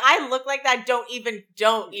 if I look like that, don't even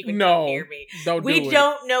come near me. We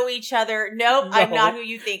don't know each other. Nope, no. I'm not who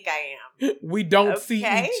you think I am. We don't see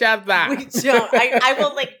each other. We don't. I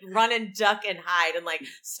will like run and duck and hide and like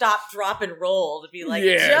stop, drop, and roll to be like,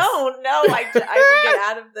 don't. No, I will get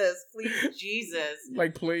out of this. Please, Jesus.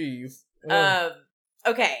 Like, please.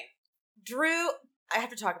 Okay. Drew, I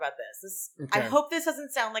have to talk about this. I hope this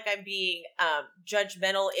doesn't sound like I'm being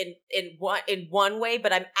judgmental in one way,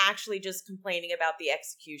 but I'm actually just complaining about the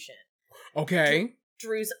execution. Okay.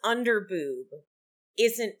 Drew's underboob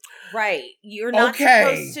isn't right. You're not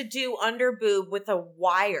supposed to do underboob with a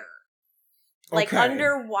wire. Like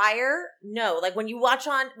under wire, no. Like when you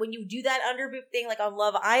do that underboob thing, like on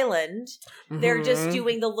Love Island, they're just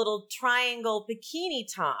doing the little triangle bikini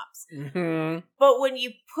tops. But when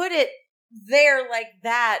you put it there like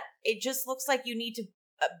that, it just looks like you need to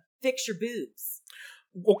fix your boobs.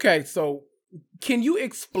 Okay, so can you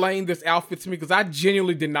explain this outfit to me? Because I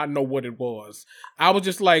genuinely did not know what it was. I was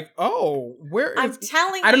just like, oh, where is I'm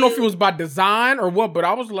telling you. I don't know if it was by design or what, but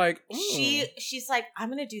I was like, She's like, I'm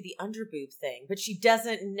going to do the underboob thing, but she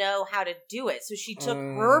doesn't know how to do it. So she took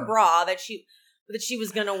her bra that she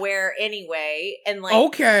was going to wear anyway and like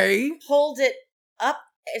pulled it up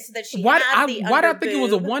so that she had the underboob. Why did I think it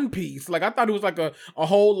was a one piece? Like I thought it was like a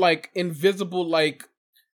whole like invisible like,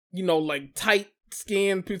 you know, like tight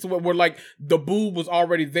skin piece of where like the boob was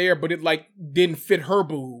already there, but it like didn't fit her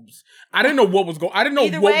boobs. I didn't know what was going. I didn't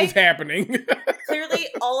know what was happening. Clearly,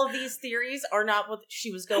 all of these theories are not what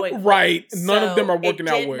she was going for. Right. None of them are working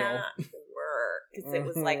out well. Not work because it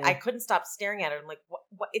was like I couldn't stop staring at it. I'm like, what?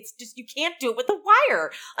 It's just you can't do it with a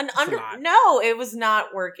wire. No, it was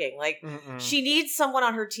not working. Like she needs someone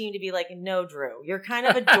on her team to be like, no, Drew, you're kind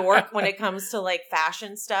of a dork when it comes to like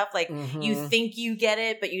fashion stuff. Like you think you get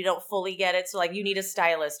it, but you don't fully get it. So like you need a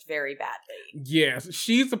stylist very badly. Yes,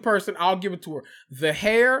 she's the person. I'll give it to her. The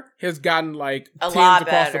hair has gotten like a 10s lot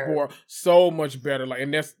across better. the board, so much better. Like,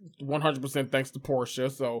 and that's 100% thanks to Portia.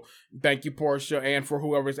 So thank you, Portia, and for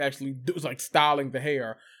whoever is actually like styling the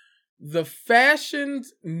hair. The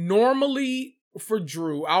fashions normally for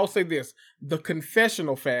Drew, I'll say this, the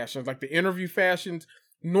confessional fashions, like the interview fashions,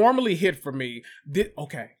 normally hit for me.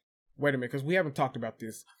 Okay, wait a minute, because we haven't talked about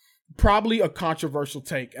this. Probably a controversial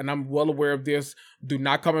take, and I'm well aware of this. Do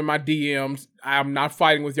not come in my DMs. I'm not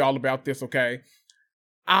fighting with y'all about this, okay?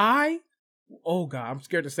 Oh God, I'm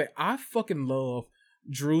scared to say, I fucking love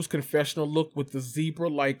Drew's confessional look with the zebra,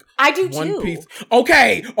 like I do one too. piece.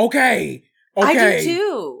 Okay. I do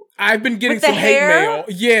too. I've been getting some hate mail.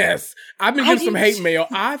 Yes. I've been getting some hate mail.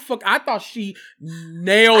 I thought she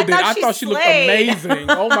nailed it. I thought she looked amazing.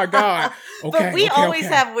 Oh my God. Okay. But we always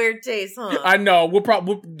have weird tastes, huh? I know.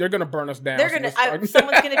 They're going to burn us down.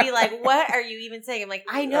 Someone's going to be like, what are you even saying? I'm like,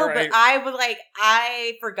 I know, right. But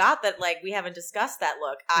I forgot that like we haven't discussed that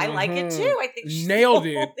look. I like it too. I think she's nailed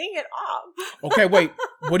pulling it off. Okay, wait.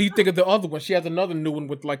 What do you think of the other one? She has another new one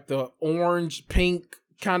with like the orange, pink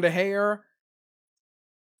kind of hair.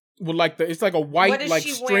 with like it's like a white like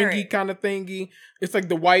stringy wearing? kind of thingy. It's like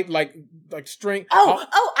the white like string. Oh,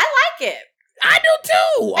 I like it. I do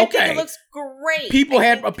too. Okay. I think it looks great. People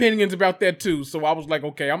had opinions about that too, so I was like,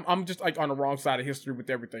 okay, I'm just like on the wrong side of history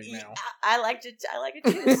with everything now. I liked it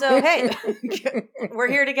too. So hey, we're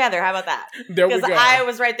here together. How about that? There we go. Because I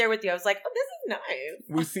was right there with you. I was like, oh, this is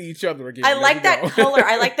nice. We see each other again. I like that color.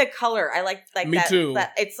 I like the color. I like Me that. too.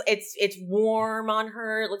 That it's warm on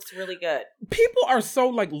her. It looks really good. People are so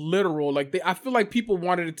like literal. Like I feel like people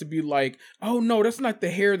wanted it to be like, oh no, that's not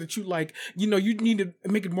the hair that you like. You know, you need to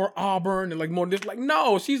make it more auburn and like more this. Like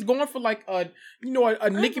no, she's going for like a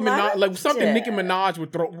Nicki Minaj, like something Nicki Minaj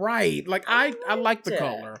would throw. Right. Like I like the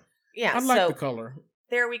color. Yeah, I like the color.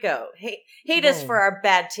 There we go. Hate us for our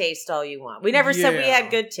bad taste all you want. We never said we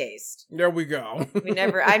had good taste. There we go. We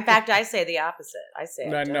never. In fact, I say the opposite. I say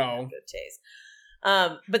I don't know. have good taste.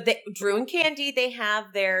 But Drew and Candy, they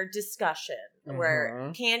have their discussion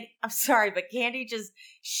where Candy. I'm sorry, but Candy just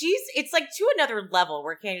it's like to another level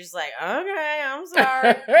where Candy's just like, okay, I'm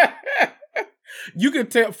sorry. You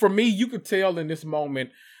could tell. For me, you could tell in this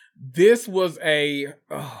moment. This was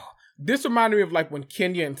this reminded me of like when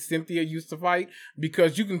Kenya and Cynthia used to fight,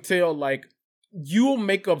 because you can tell like you'll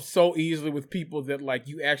make up so easily with people that like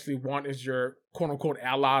you actually want as your quote unquote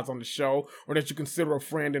allies on the show or that you consider a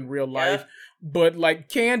friend in real life. But like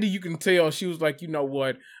Candy, you can tell she was like, you know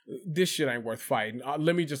what, this shit ain't worth fighting.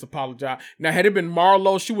 Let me just apologize. Now, had it been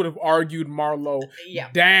Marlo, she would have argued Marlo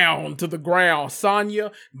down to the ground.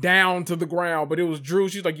 Sonya down to the ground. But it was Drew.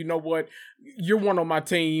 She's like, you know what, you're one on my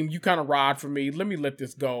team. You kind of ride for me. Let me let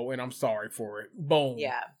this go, and I'm sorry for it. Boom.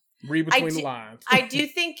 Yeah. Read between the lines. I do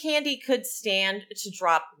think Candy could stand to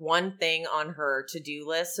drop one thing on her to-do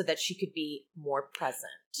list so that she could be more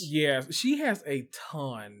present. Yeah, she has a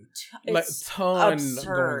ton. It's ton absurd.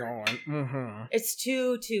 going on. Mm-hmm. It's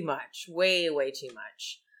too much. Way too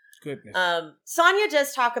much. Goodness. Sonya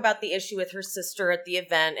does talk about the issue with her sister at the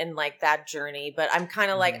event and like that journey, but I'm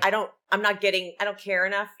kind of like, I don't care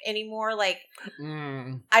enough anymore. Like,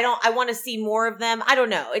 I want to see more of them. I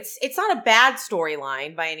don't know. It's not a bad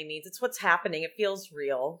storyline by any means. It's what's happening. It feels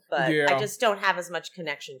real, but I just don't have as much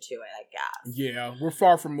connection to it, I guess. Yeah, we're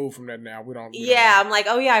far removed from that now. We don't. I'm like,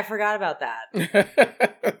 oh yeah, I forgot about that.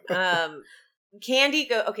 Candy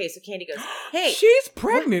goes, hey. She's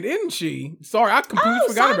pregnant, isn't she? Sorry, I completely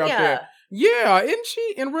forgot about that. Yeah, isn't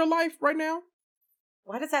she in real life right now?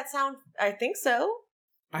 Why does that sound? I think so.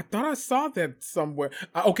 I thought I saw that somewhere.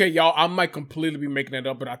 Okay, y'all, I might completely be making it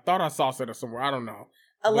up, but I thought I saw that somewhere. I don't know.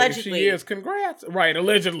 Allegedly. But if she is, congrats. Right,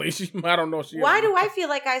 allegedly. I don't know if she is. Why do I feel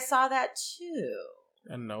like I saw that too?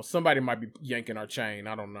 I don't know. Somebody might be yanking our chain.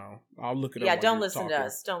 I don't know. I'll look it up. Yeah, don't listen to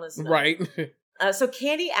us. Don't listen to us. Right. So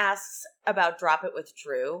Candy asks about Drop It with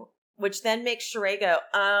Drew, which then makes Sheree go,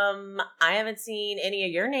 I haven't seen any of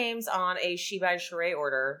your names on a She by Sheree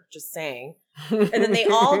order, just saying. And then they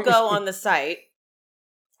all go on the site.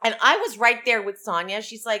 And I was right there with Sonya.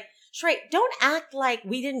 She's like, Sheree, don't act like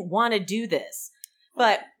we didn't want to do this.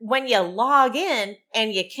 But when you log in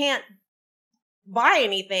and you can't buy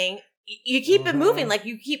anything, you keep it moving. Like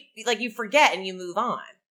you forget and you move on.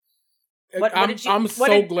 I'm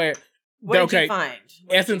so glad. What did you find?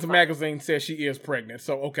 Essence Magazine says she is pregnant.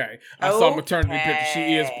 So, okay. I saw maternity picture.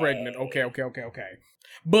 She is pregnant. Okay.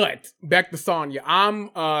 But back to Sonya.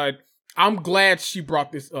 I'm glad she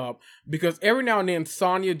brought this up because every now and then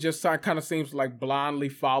Sonya just kind of seems to like blindly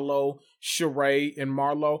follow Sheree and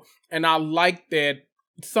Marlo. And I like that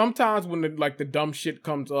sometimes when the dumb shit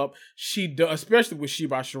comes up, she does, especially with She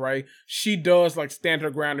by Sheree, she does like stand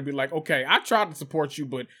her ground and be like, okay, I tried to support you,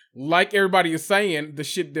 but like everybody is saying, the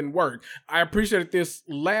shit didn't work. I appreciated this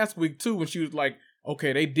last week too when she was like,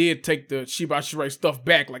 okay, they did take the She by Sheree stuff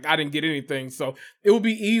back. Like, I didn't get anything. So it would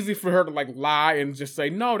be easy for her to like lie and just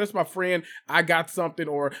say, no, that's my friend. I got something.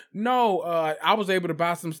 Or no, I was able to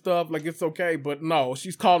buy some stuff. Like, it's okay. But no,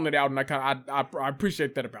 she's calling it out. And I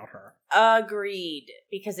appreciate that about her. Agreed.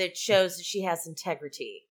 Because it shows that she has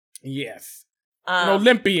integrity. Yes. An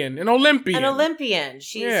Olympian.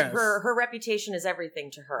 She's her reputation is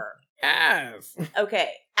everything to her. Yes.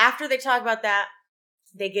 Okay. After they talk about that,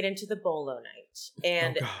 they get into the bolo night.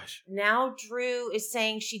 And now Drew is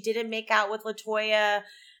saying she didn't make out with LaToya.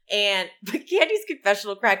 But Candy's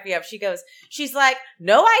confessional cracked me up. She's like,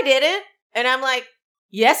 no, I didn't. And I'm like,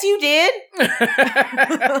 yes, you did.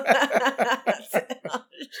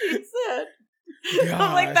 She said. Gosh.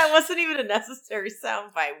 I'm like, that wasn't even a necessary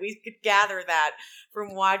soundbite. We could gather that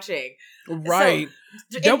from watching. Right.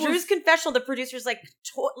 So, in Drew's confessional, the producer's like,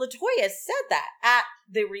 LaToya said that at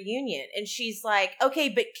the reunion. And she's like, okay,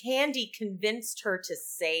 but Candy convinced her to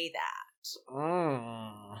say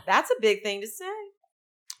that. That's a big thing to say.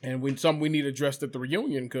 And we need addressed at the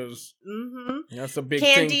reunion because that's a big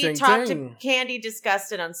Candy thing. Candy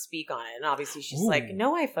discussed it on Speak on it. And obviously she's like,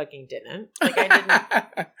 no, I fucking didn't. Like, I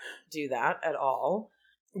didn't do that at all.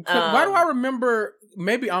 Why do I remember,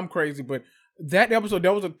 maybe I'm crazy, but that episode,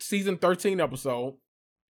 that was a season 13 episode.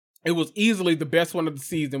 It was easily the best one of the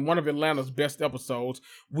season, one of Atlanta's best episodes.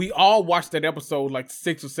 We all watched that episode like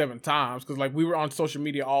 6 or 7 times because like we were on social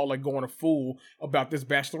media all like going a fool about this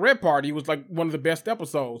bachelorette party. It was like one of the best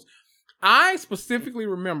episodes. I specifically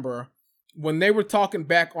remember when they were talking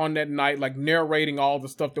back on that night, like narrating all the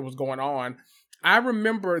stuff that was going on. I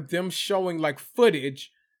remember them showing like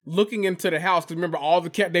footage looking into the house because remember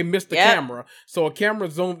they missed the camera. So a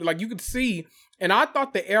camera zoomed, like you could see. And I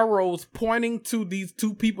thought the arrows pointing to these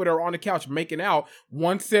 2 people that were on the couch making out,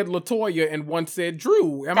 one said LaToya and one said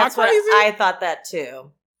Drew. Am I crazy? I thought that too.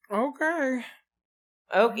 Okay.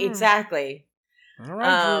 Exactly. All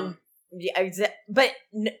right, Drew. Yeah, but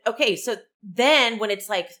okay, so then when it's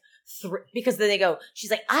like, because then they go, she's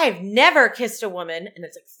like, I've never kissed a woman, and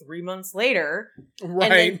it's like 3 months later,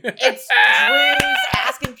 right? And then it's Drew's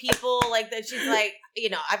asking people like that. She's like,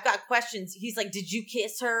 I've got questions. He's like, did you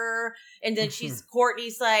kiss her? And then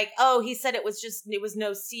Courtney's like, oh, he said it was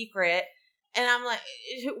no secret. And I'm like,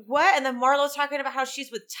 what? And then Marlo's talking about how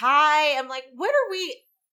she's with Ty. I'm like, what are we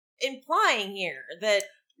implying here? That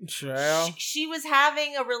she was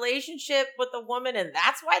having a relationship with a woman, and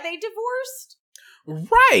that's why they divorced?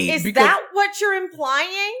 Right. Is that what you're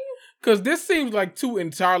implying? Because this seems like 2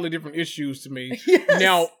 entirely different issues to me. Yes.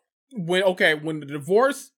 Now, when the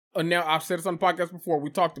divorce, now I've said this on the podcast before,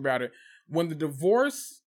 we talked about it. When the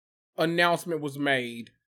divorce announcement was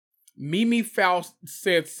made, Mimi Faust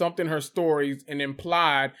said something in her stories and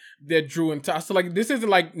implied that Drew and Ty, so like this isn't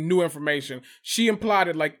like new information. She implied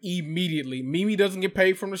it like immediately. Mimi doesn't get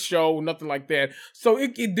paid from the show, nothing like that. So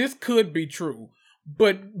this could be true.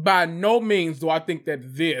 But by no means do I think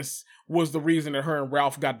that this was the reason that her and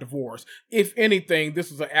Ralph got divorced. If anything,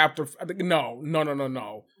 this was an after. No.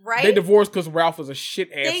 Right? They divorced because Ralph was a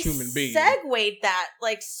shit-ass human being. They segued that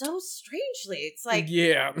like so strangely. It's like,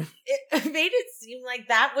 yeah, it made it seem like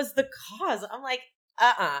that was the cause. I'm like,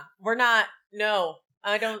 we're not. No,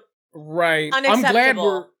 I don't. Right.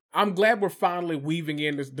 Unacceptable. I'm glad we're finally weaving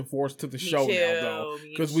in this divorce to the show now, though,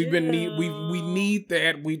 because we need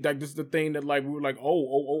that. We like this is the thing that like we were like,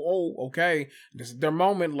 oh, okay, this is their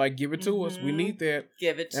moment. Like, give it to us. We need that.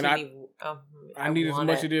 Give it to me. I need as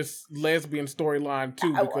much of this lesbian storyline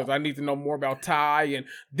too because I need to know more about Ty and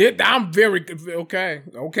I'm very okay.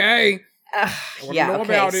 Yeah,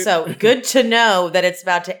 okay. So good to know that it's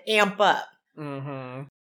about to amp up. Mm-hmm.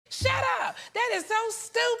 Shut up! That is so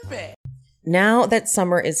stupid. Now that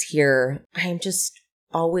summer is here, I'm just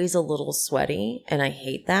always a little sweaty, and I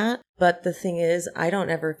hate that. But the thing is, I don't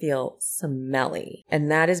ever feel smelly. And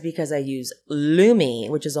that is because I use Lumi,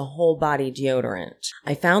 which is a whole body deodorant.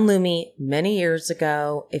 I found Lumi many years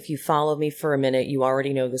ago. If you follow me for a minute, you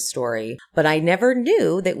already know the story. But I never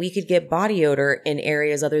knew that we could get body odor in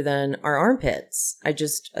areas other than our armpits. I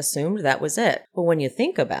just assumed that was it. But when you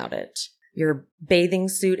think about it, your bathing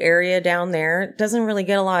suit area down there doesn't really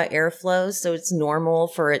get a lot of airflow, so it's normal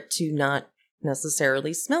for it to not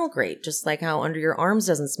necessarily smell great, just like how under your arms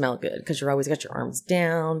doesn't smell good because you're always got your arms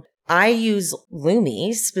down. I use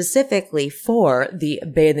Lumi specifically for the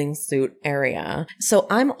bathing suit area, so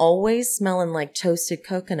I'm always smelling like toasted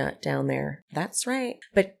coconut down there. That's right.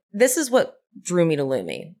 But this is what drew me to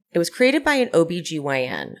Lumi. It was created by an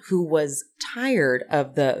OBGYN who was tired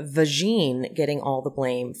of the vagine getting all the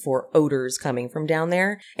blame for odors coming from down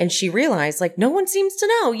there. And she realized, like, no one seems to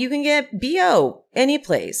know you can get BO any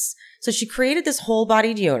place. So she created this whole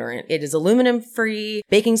body deodorant. It is aluminum free,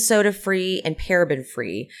 baking soda free, and paraben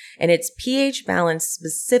free. And it's pH balanced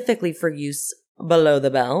specifically for use below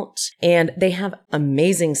the belt. And they have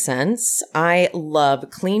amazing scents. I love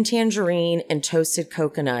clean tangerine and toasted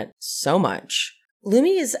coconut so much.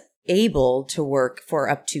 Lumi is able to work for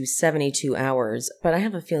up to 72 hours, but I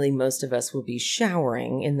have a feeling most of us will be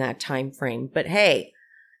showering in that time frame. But hey,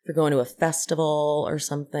 if you're going to a festival or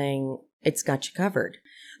something, it's got you covered.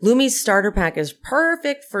 Lumi's starter pack is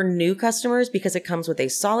perfect for new customers because it comes with a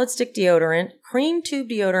solid stick deodorant, cream tube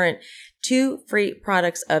deodorant, 2 free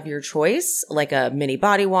products of your choice, like a mini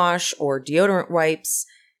body wash or deodorant wipes,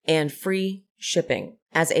 and free shipping.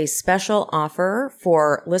 As a special offer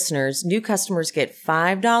for listeners, new customers get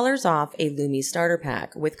 $5 off a Lumi starter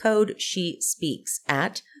pack with code SHESPEAKS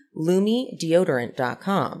at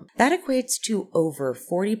LumiDeodorant.com. That equates to over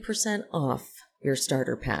 40% off your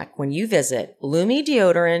starter pack when you visit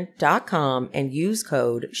LumiDeodorant.com and use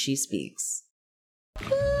code SHESPEAKS.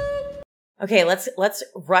 Okay, let's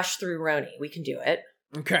rush through RHONY. We can do it.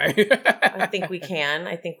 Okay. I think we can.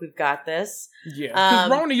 I think we've got this. Yeah.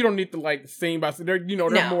 Because RHONY, you don't need to like scene by scene.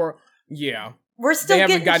 They're more, yeah. We're still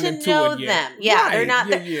getting to know it them. Yeah, right. they're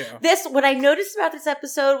not. Yeah. This, what I noticed about this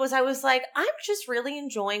episode was I was like, I'm just really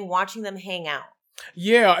enjoying watching them hang out.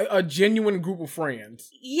 Yeah, a genuine group of friends.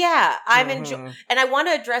 Yeah, I'm enjoying, and I want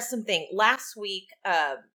to address something. Last week,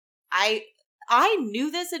 I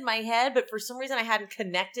knew this in my head, but for some reason I hadn't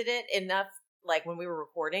connected it enough, like when we were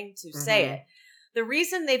recording, to say it. The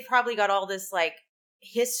reason they've probably got all this like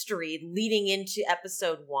history leading into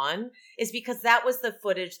episode 1 is because that was the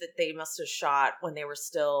footage that they must have shot when they were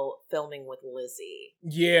still filming with Lizzie.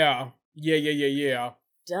 Yeah.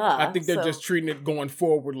 Duh. I think they're just treating it going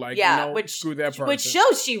forward like, screw that person. Which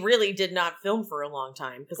shows she really did not film for a long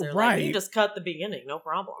time, because they're like, you just cut the beginning, no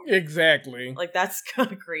problem. Exactly. Like, that's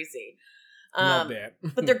kind of crazy. Love that.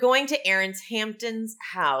 But they're going to Aaron's Hampton's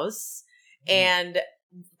house, and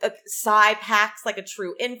Sai packs like a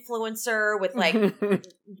true influencer with like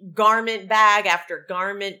garment bag after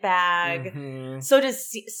garment bag. So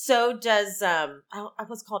does I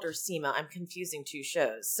almost called her Seema. I'm confusing two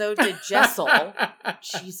shows. So did Jessel.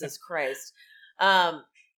 Jesus Christ.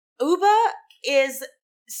 Uba is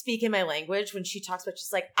speaking my language when she talks about,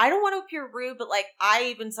 she's like, I don't want to appear rude, but like I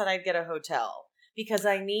even said I'd get a hotel because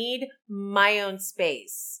I need my own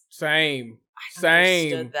space. Same.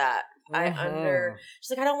 Understood that. She's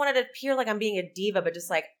like, I don't want it to appear like I'm being a diva, but just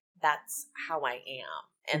like, that's how I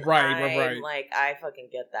am. And right. Like, I fucking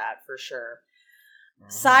get that for sure.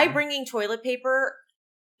 Sai bringing toilet paper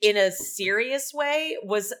in a serious way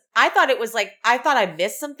was, I thought I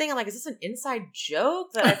missed something. I'm like, is this an inside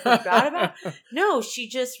joke that I forgot about? No, she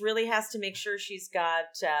just really has to make sure she's got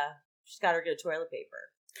her good toilet paper.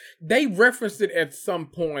 They referenced it at some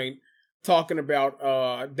point, talking about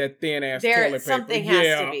that thin ass toilet paper. Something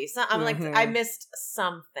has to be. So, I'm like, I missed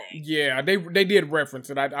something. Yeah, they did reference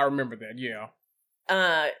it. I remember that. Yeah.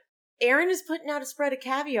 Aaron is putting out a spread of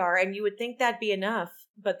caviar, and you would think that'd be enough,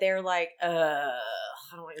 but they're like, I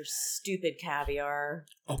don't want your stupid caviar.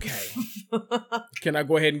 Okay. Can I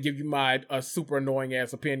go ahead and give you my super annoying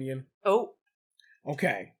ass opinion? Oh.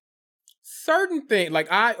 Okay. Certain things,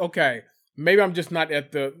 maybe I'm just not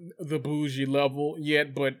at the bougie level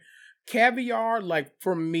yet, but caviar, like,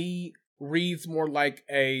 for me, reads more like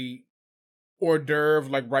a hors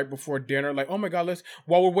d'oeuvre, like right before dinner. Like, oh my God,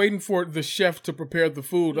 while we're waiting for the chef to prepare the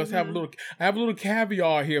food, let's have I have a little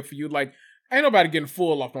caviar here for you. Like, ain't nobody getting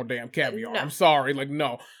full off no damn caviar. No. I'm sorry. Like,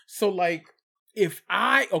 no. So, like,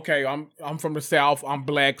 I'm from the South, I'm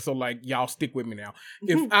black, so like, y'all stick with me now.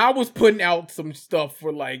 If I was putting out some stuff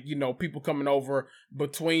for like, people coming over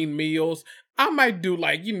between meals, I might do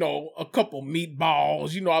like, a couple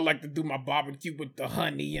meatballs. I like to do my barbecue with the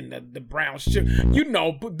honey and the brown sugar, do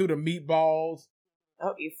the meatballs.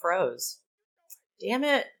 Oh, you froze. Damn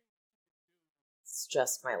it. It's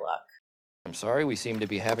just my luck. I'm sorry, we seem to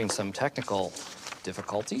be having some technical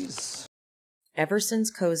difficulties. Ever since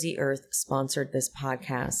Cozy Earth sponsored this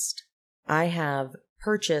podcast, I have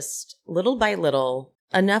purchased, little by little,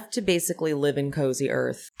 enough to basically live in Cozy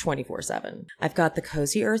Earth 24/7. I've got the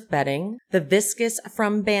Cozy Earth bedding, the viscous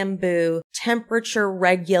from bamboo temperature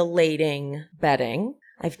regulating bedding.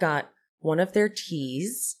 I've got one of their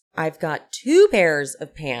teas. I've got 2 pairs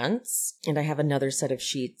of pants, and I have another set of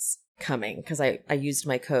sheets coming because I used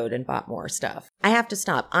my code and bought more stuff. I have to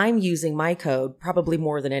stop. I'm using my code probably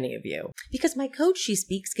more than any of you because my code She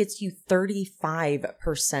Speaks gets you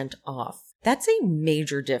 35% off. That's a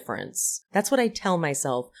major difference. That's what I tell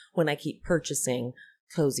myself when I keep purchasing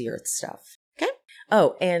Cozy Earth stuff. Okay?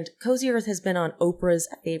 Oh, and Cozy Earth has been on Oprah's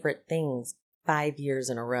Favorite Things 5 years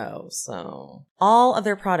in a row. So all of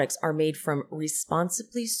their products are made from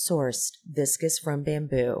responsibly sourced viscous from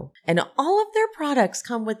bamboo. And all of their products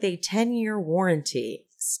come with a 10-year warranty.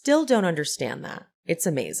 Still don't understand that. It's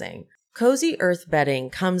amazing. Cozy Earth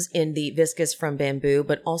bedding comes in the viscous from bamboo,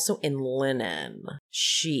 but also in linen.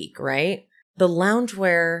 Chic, right? The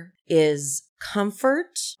loungewear is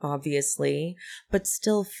comfort, obviously, but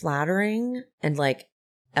still flattering and like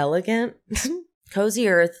elegant. Cozy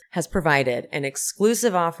Earth has provided an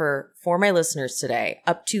exclusive offer for my listeners today,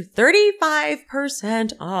 up to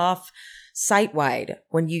 35% off site-wide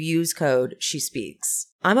when you use code She Speaks.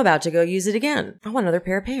 I'm about to go use it again. I want another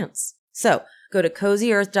pair of pants. So go to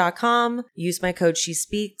CozyEarth.com, use my code She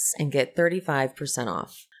Speaks, and get 35%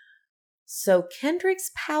 off. So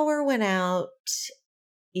Kendrick's power went out.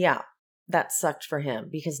 Yeah, that sucked for him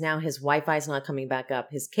because now his Wi-Fi is not coming back up.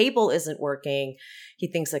 His cable isn't working. He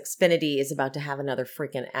thinks Xfinity is about to have another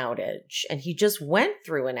freaking outage. And he just went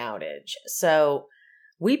through an outage. So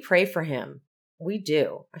we pray for him. We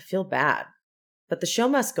do. I feel bad. But the show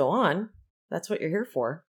must go on. That's what you're here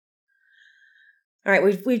for. All right,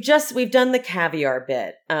 we've done the caviar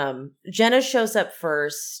bit. Jenna shows up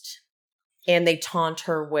first, and they taunt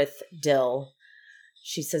her with Dill.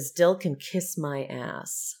 She says, Dill can kiss my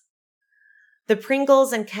ass. The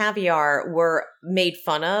Pringles and Caviar were made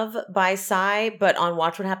fun of by Sai, but on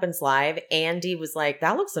Watch What Happens Live, Andy was like,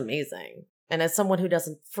 that looks amazing. And as someone who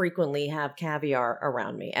doesn't frequently have caviar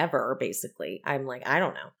around me ever, basically, I'm like, I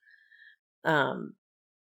don't know.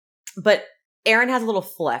 But Erin has a little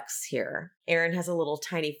flex here. Erin has a little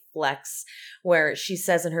tiny flex where she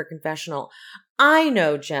says in her confessional, I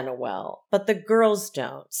know Jenna well, but the girls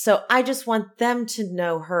don't. So I just want them to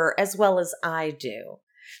know her as well as I do.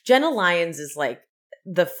 Jenna Lyons is like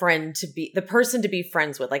the person to be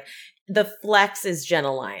friends with. Like the flex is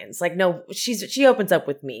Jenna Lyons. Like, no, she opens up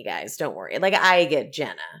with me, guys. Don't worry. Like I get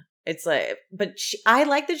Jenna. It's like, but I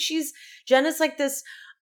like that Jenna's like this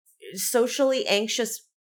socially anxious,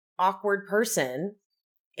 awkward person.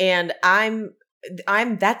 And I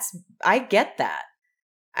get that.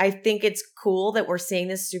 I think it's cool that we're seeing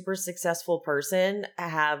this super successful person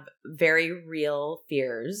have very real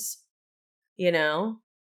fears, you know?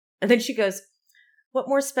 And then she goes, what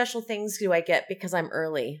more special things do I get because I'm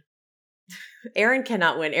early? Erin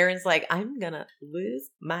cannot win. Erin's like, I'm going to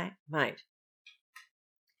lose my mind.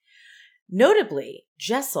 Notably,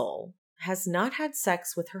 Jessel has not had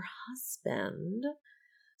sex with her husband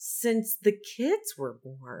since the kids were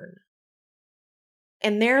born.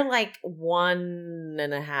 And they're like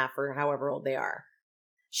 1.5 or however old they are.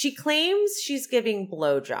 She claims she's giving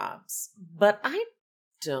blowjobs, but I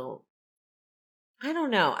don't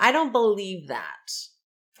know. I don't believe that.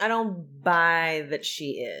 I don't buy that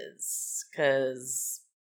she is, because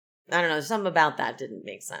I don't know. Something about that didn't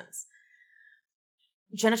make sense.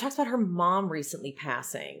 Jenna talks about her mom recently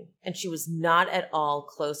passing, and she was not at all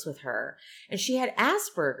close with her. And she had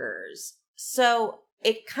Asperger's. So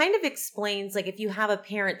it kind of explains, like, if you have a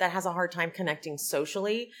parent that has a hard time connecting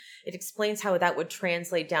socially, it explains how that would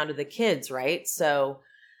translate down to the kids, right? So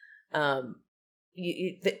the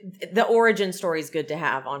origin story is good to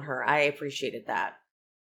have on her. I appreciated that.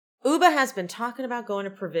 Uba has been talking about going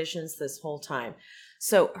to Provisions this whole time.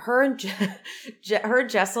 So her and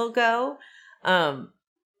Jessel go,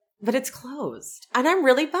 but it's closed. And I'm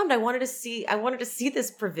really bummed. I wanted to see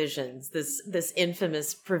this Provisions, this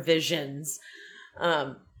infamous Provisions.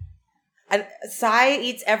 And Sai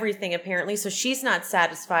eats everything apparently, so she's not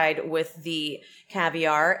satisfied with the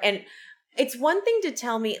caviar. And it's one thing to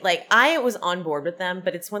tell me, like, I was on board with them,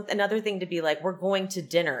 but it's another thing to be like, we're going to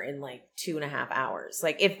dinner in like 2.5 hours.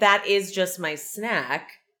 Like, if that is just my snack,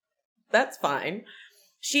 that's fine.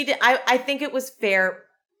 I think it was fair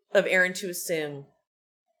of Erin to assume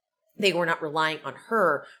they were not relying on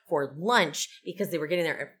her for lunch because they were getting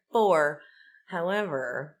there at 4.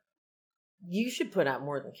 However, you should put out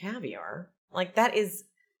more than caviar. Like, that is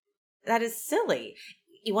silly.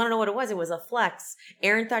 You want to know what it was? It was a flex.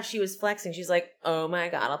 Erin thought she was flexing. She's like, oh my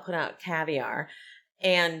God, I'll put out caviar.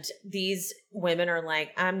 And these women are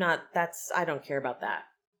like, I don't care about that.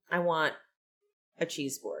 I want a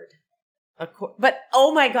cheese board. But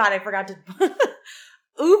oh my God, I forgot to.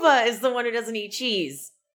 Uba is the one who doesn't eat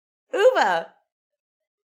cheese. Uba.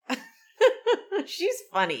 She's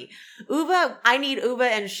funny. Uba, I need Uba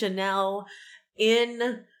and Chanel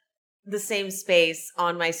in the same space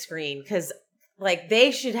on my screen because, like, they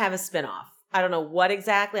should have a spinoff. I don't know what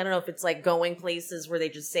exactly. I don't know if it's like going places where they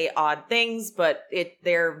just say odd things, but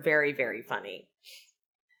they're very, very funny.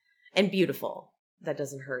 And beautiful. That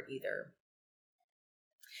doesn't hurt either.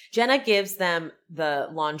 Jenna gives them the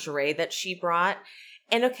lingerie that she brought.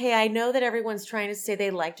 And okay, I know that everyone's trying to say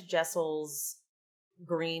they liked Jessel's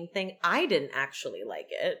green thing. I didn't actually like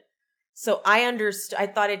it. So I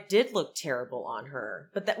thought it did look terrible on her.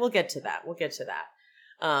 But we'll get to that.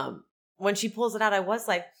 When she pulls it out, I was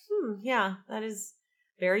like, yeah, that is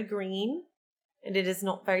very green. And it is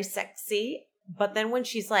not very sexy. But then when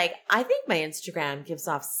she's like, I think my Instagram gives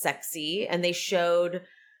off sexy, and they showed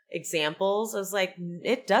examples, I was like,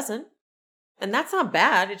 it doesn't. And that's not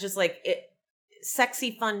bad. It's just like,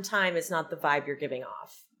 sexy fun time is not the vibe you're giving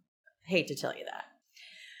off. Hate to tell you that.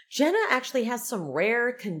 Jenna actually has some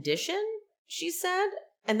rare condition, she said.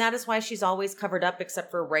 And that is why she's always covered up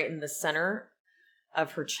except for right in the center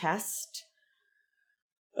of her chest.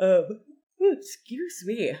 Excuse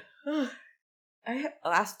me.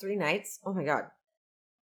 Last 3 nights. Oh my God.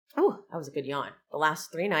 Oh, that was a good yawn. The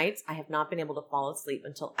last 3 nights, I have not been able to fall asleep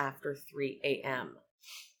until after 3 a.m.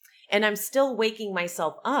 And I'm still waking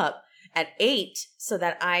myself up at 8 so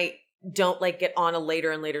that I don't like get on a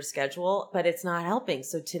later and later schedule, but it's not helping.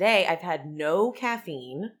 So today I've had no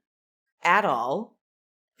caffeine at all.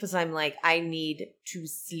 Because I'm like, I need to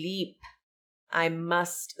sleep. I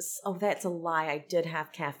must. Oh, that's a lie. I did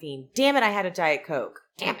have caffeine. Damn it, I had a Diet Coke.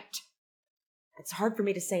 Damn it. It's hard for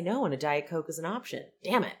me to say no when a Diet Coke is an option.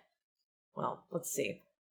 Damn it. Well, let's see.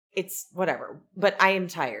 It's whatever. But I am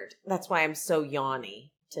tired. That's why I'm so yawny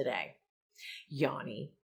today. Yawny.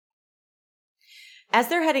 As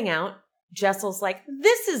they're heading out, Jessel's like,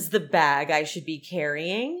 this is the bag I should be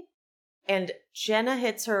carrying. And Jenna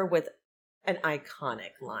hits her with an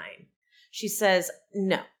iconic line. She says,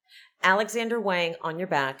 no, Alexander Wang on your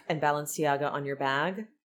back and Balenciaga on your bag.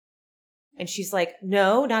 And she's like,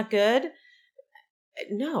 no, not good.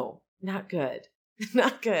 No, not good.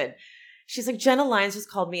 Not good. She's like, Jenna Lyons just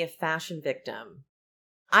called me a fashion victim.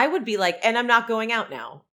 I would be like, and I'm not going out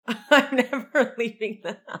now. I'm never leaving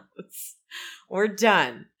the house. We're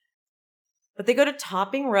done. But they go to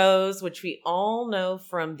Topping Rose, which we all know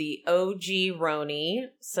from the OG RHONY.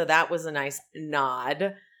 So that was a nice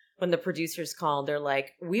nod. When the producers called, they're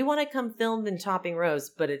like, we want to come film in Topping Rose,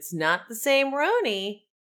 but it's not the same RHONY.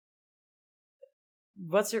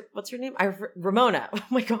 What's her name? Ramona. Oh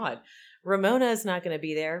my God. Ramona is not going to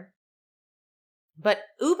be there. But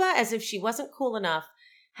Uba, as if she wasn't cool enough,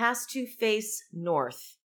 has to face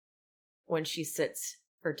north when she sits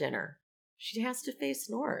for dinner. She has to face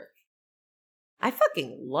north. I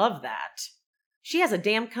fucking love that. She has a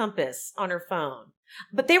damn compass on her phone.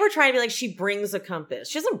 But they were trying to be like, she brings a compass.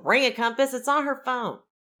 She doesn't bring a compass. It's on her phone.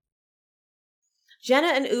 Jenna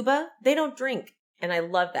and Uba, they don't drink. And I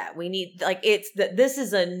love that. We need, like, this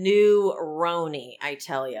is a new RHONY, I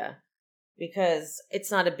tell you. Because it's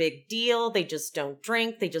not a big deal. They just don't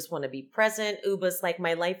drink. They just want to be present. Uba's like,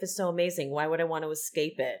 my life is so amazing. Why would I want to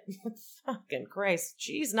escape it? Fucking Christ.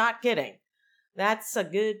 She's not kidding. That's a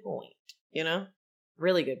good point. You know?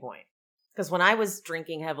 Really good point. Because when I was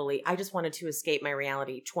drinking heavily, I just wanted to escape my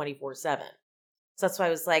reality 24/7. So that's why I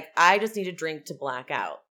was like, I just need a drink to black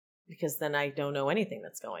out. Because then I don't know anything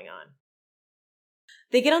that's going on.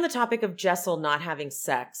 They get on the topic of Jessel not having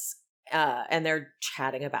sex. And they're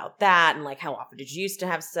chatting about that and like, how often did you used to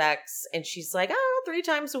have sex? And she's like, 3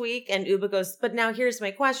 times a week. And Uba goes, but now here's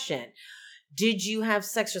my question. Did you have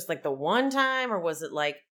sex just like the one time, or was it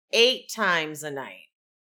like 8 times a night?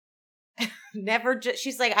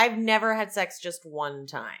 She's like, I've never had sex just one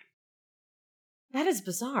time. That is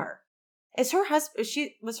bizarre. Was her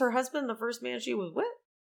husband the first man she was with?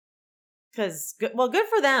 Because, good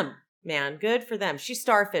for them, man. Good for them. She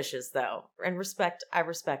starfishes though. And I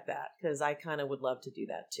respect that, because I kind of would love to do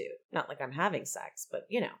that too. Not like I'm having sex, but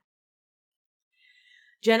you know.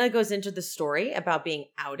 Jenna goes into the story about being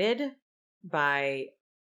outed by,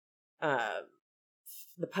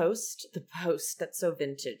 the Post, that's so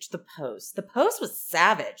vintage. The Post was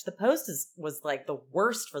savage. The Post was like the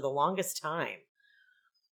worst for the longest time.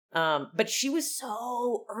 But she was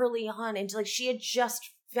so early on into, like, she had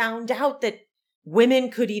just found out that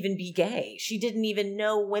women could even be gay. She didn't even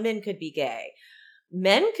know women could be gay.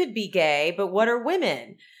 Men could be gay, but what are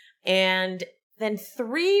women? And then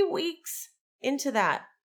 3 weeks into that,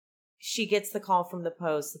 she gets the call from the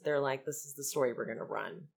Post that they're like, this is the story we're going to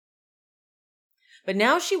run. But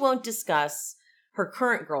now she won't discuss her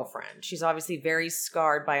current girlfriend. She's obviously very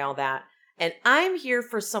scarred by all that. And I'm here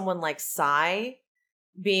for someone like Sai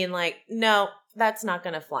being like, no, that's not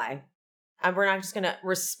going to fly. We're not just going to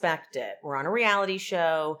respect it. We're on a reality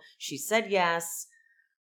show. She said yes.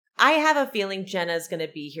 I have a feeling Jenna's going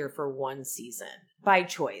to be here for 1 season by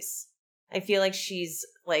choice. I feel like she's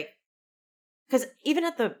like, because even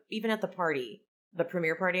at the party, the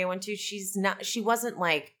premiere party I went to, she wasn't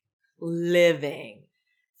like living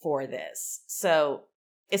for this. So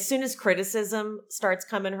as soon as criticism starts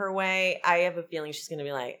coming her way, I have a feeling she's going to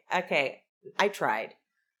be like, okay, I tried.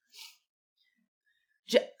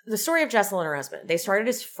 The story of Jessel and her husband, they started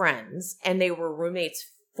as friends and they were roommates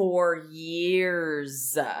for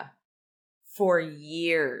years.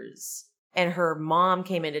 And her mom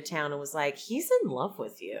came into town and was like, he's in love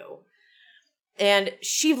with you. And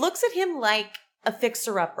she looks at him like a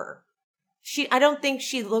fixer-upper. I don't think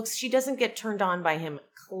she doesn't get turned on by him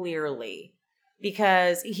clearly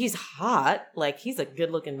because he's hot. Like, he's a good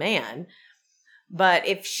looking man. But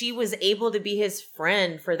if she was able to be his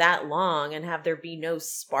friend for that long and have there be no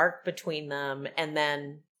spark between them, and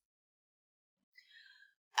then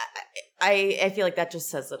I feel like that just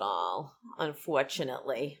says it all,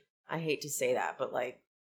 unfortunately. I hate to say that, but like,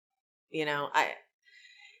 you know,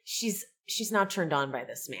 she's not turned on by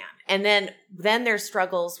this man. And then there's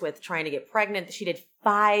struggles with trying to get pregnant. She did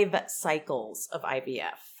 5 cycles of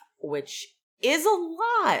IVF, which is a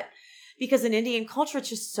lot because in Indian culture, it's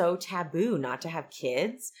just so taboo not to have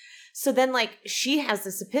kids. So then, like, she has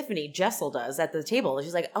this epiphany, Jessel does, at the table.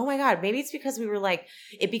 She's like, oh my God, maybe it's because we were like,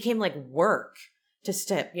 it became like work to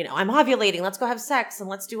step, you know, I'm ovulating, let's go have sex and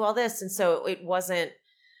let's do all this. And so it wasn't,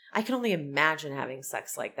 I can only imagine having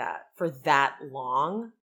sex like that for that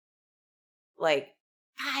long. Like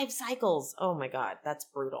 5 cycles. Oh my God, that's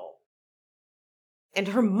brutal. And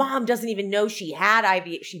her mom doesn't even know she had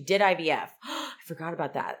IVF. She did IVF. I forgot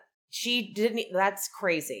about that. She didn't. That's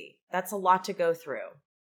crazy. That's a lot to go through.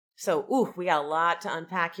 So, we got a lot to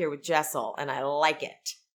unpack here with Jessel, and I like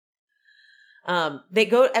it. They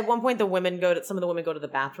go, at one point, some of the women go to the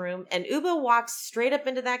bathroom, and Uba walks straight up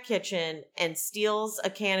into that kitchen and steals a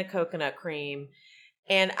can of coconut cream.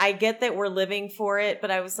 And I get that we're living for it,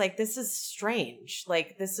 but I was like, this is strange.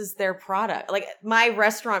 Like, this is their product. Like, my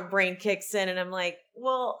restaurant brain kicks in, and I'm like,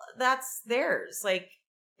 well, that's theirs. Like,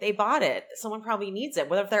 they bought it. Someone probably needs it.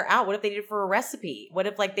 What if they're out? What if they did it for a recipe? What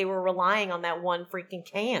if, like, they were relying on that one freaking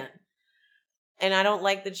can? And I don't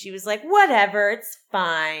like that she was like, whatever, it's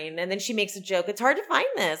fine. And then she makes a joke, it's hard to find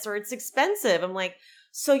this, or it's expensive. I'm like,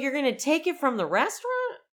 so you're going to take it from the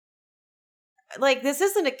restaurant? Like, this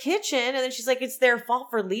isn't a kitchen. And then she's like, it's their fault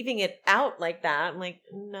for leaving it out like that. I'm like,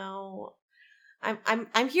 no,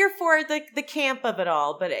 I'm here for the camp of it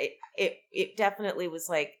all. But it definitely was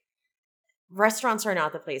like, restaurants are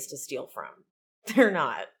not the place to steal from. They're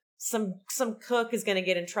not. Some cook is going to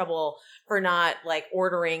get in trouble for not like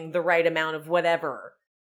ordering the right amount of whatever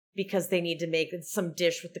because they need to make some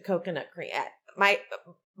dish with the coconut cream. My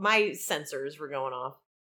sensors were going off.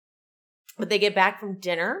 But they get back from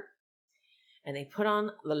dinner and they put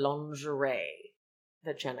on the lingerie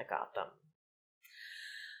that Jenna got them.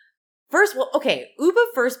 Uba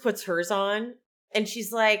first puts hers on and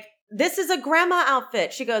she's like, this is a grandma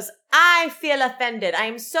outfit. She goes, I feel offended. I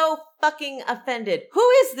am so fucking offended. Who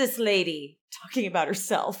is this lady? Talking about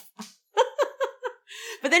herself.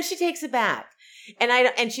 But then she takes it back.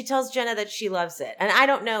 And she tells Jenna that she loves it. And I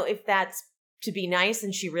don't know if that's to be nice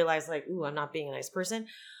and she realized like, ooh, I'm not being a nice person.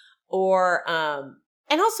 Or,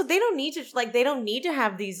 and also they don't need to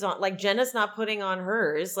have these on, like Jenna's not putting on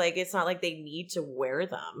hers. Like, it's not like they need to wear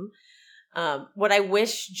them. What I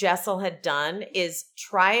wish Jessel had done is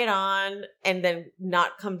try it on and then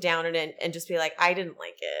not come down in it and just be like, I didn't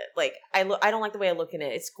like it. Like, I don't like the way I look in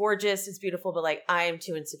it. It's gorgeous. It's beautiful, but like, I am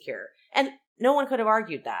too insecure. And no one could have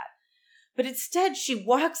argued that. But instead she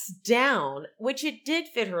walks down, which it did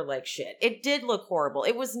fit her like shit. It did look horrible.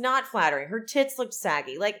 It was not flattering. Her tits looked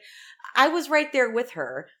saggy. Like, I was right there with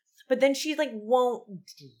her, but then she like won't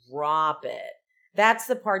drop it. That's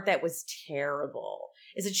the part that was terrible.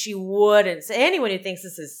 Is that she wouldn't say, anyone who thinks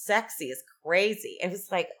this is sexy is crazy. It was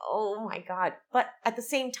like, oh my God. But at the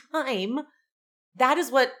same time, that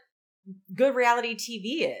is what good reality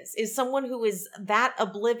TV is someone who is that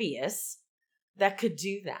oblivious that could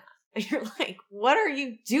do that. And you're like, what are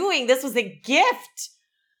you doing? This was a gift.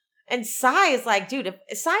 And Sai is like, dude,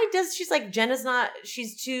 if Sai does, she's like,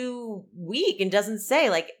 she's too weak and doesn't say,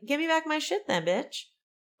 like, give me back my shit then, bitch.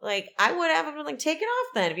 Like, I would have been like, take it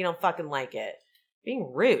off then if you don't fucking like it.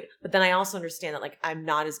 Being rude. But then I also understand that, like, I'm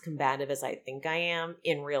not as combative as I think I am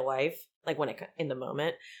in real life, like in the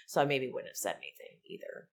moment. So I maybe wouldn't have said anything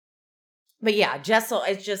either. But yeah, Jessel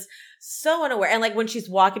is just so unaware. And like when she's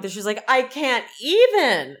walking, she's like, I can't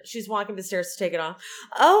even. She's walking the stairs to take it off.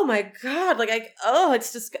 Oh my God. Like,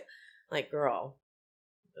 it's just like, girl.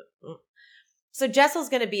 So Jessel's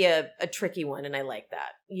going to be a tricky one. And I like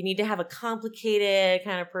that. You need to have a complicated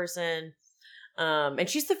kind of person. And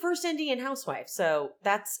she's the first Indian housewife. So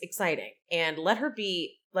that's exciting. And let her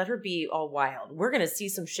be all wild. We're going to see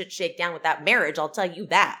some shit shake down with that marriage. I'll tell you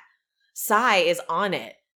that. Sai is on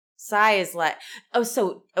it. Sai is like,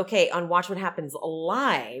 on Watch What Happens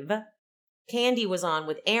Live, Candy was on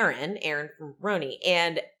with Aaron from RHONY.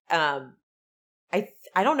 And I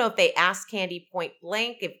don't know if they asked Candy point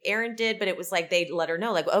blank, if Aaron did, but it was like they let her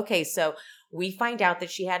know, like, okay, so we find out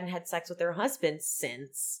that she hadn't had sex with her husband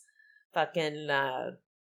since fucking,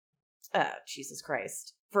 Jesus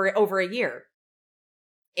Christ, for over a year.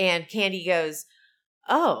 And Candy goes,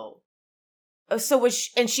 oh. So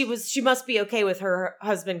she must be okay with her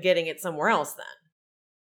husband getting it somewhere else then.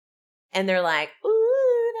 And they're like,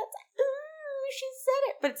 ooh, she said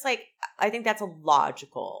it. But it's like, I think that's a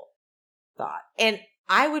logical thought. And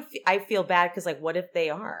I feel bad because like, what if they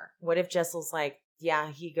are? What if Jessel's like, yeah,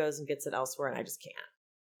 he goes and gets it elsewhere and I just can't.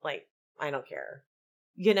 Like, I don't care.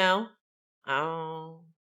 You know? Oh.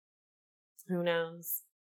 Who knows?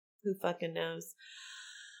 Who fucking knows?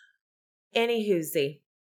 Anywhoosie.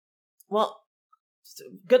 Well,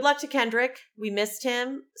 good luck to Kendrick. We missed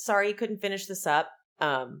him. Sorry he couldn't finish this up.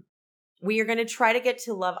 We are going to try to get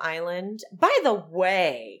to Love Island. By the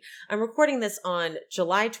way, I'm recording this on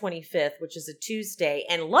July 25th, which is a Tuesday,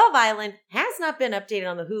 and Love Island has not been updated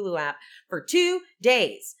on the Hulu app for 2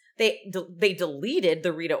 days. They deleted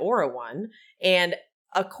the Rita Ora one, and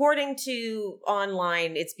according to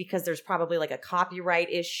online, it's because there's probably like a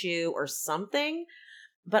copyright issue or something.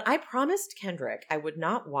 But I promised Kendrick I would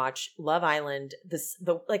not watch Love Island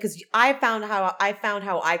because I found how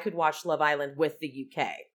I could watch Love Island with the UK.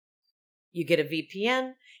 You get a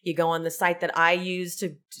VPN, you go on the site that I use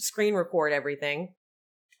to screen record everything,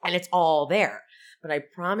 and it's all there. But I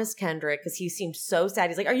promised Kendrick, because he seemed so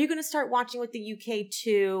sad. He's like, "Are you going to start watching with the UK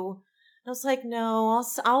too?" And I was like, "No,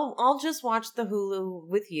 I'll just watch the Hulu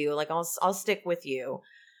with you. Like I'll stick with you."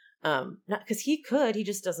 Not because he could, he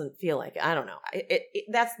just doesn't feel like it. I don't know.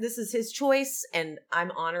 This is his choice, and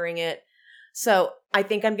I'm honoring it. So I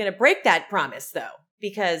think I'm going to break that promise though,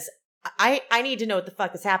 because I need to know what the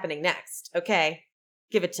fuck is happening next. Okay.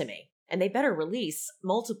 Give it to me. And they better release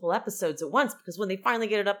multiple episodes at once, because when they finally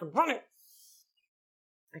get it up and running,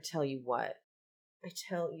 I tell you what,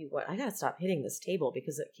 I gotta stop hitting this table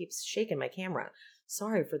because it keeps shaking my camera.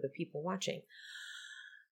 Sorry for the people watching.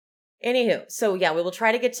 Anywho, so yeah, we will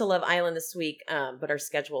try to get to Love Island this week, but our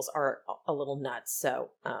schedules are a little nuts.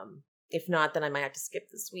 So if not, then I might have to skip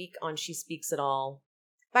this week on She Speaks It All.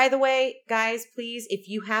 By the way, guys, please, if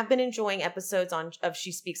you have been enjoying episodes of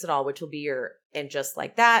She Speaks It All, which will be And Just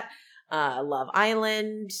Like That, Love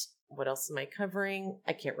Island, what else am I covering?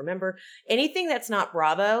 I can't remember. Anything that's not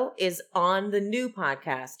Bravo is on the new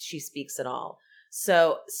podcast, She Speaks It All.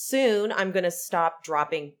 So soon I'm going to stop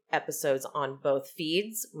dropping episodes on both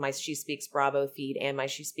feeds, my She Speaks Bravo feed and my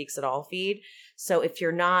She Speaks It All feed. So if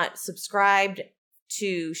you're not subscribed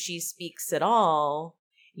to She Speaks It All,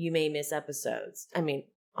 you may miss episodes. I mean,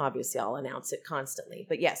 obviously I'll announce it constantly,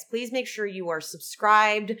 but yes, please make sure you are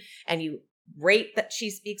subscribed and you rate that She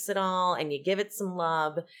Speaks It All and you give it some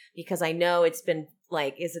love, because I know it's been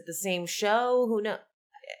like, is it the same show? Who knows?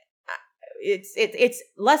 It's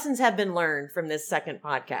lessons have been learned from this second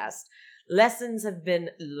podcast. Lessons have been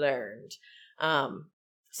learned. So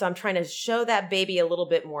I'm trying to show that baby a little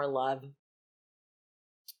bit more love.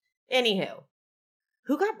 Anywho,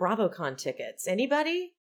 who got BravoCon tickets?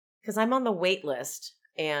 Anybody? Because I'm on the wait list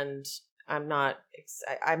and I'm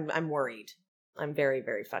worried. I'm very,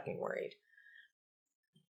 very fucking worried.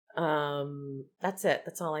 That's it.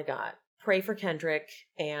 That's all I got. Pray for Kendrick,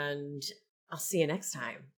 and I'll see you next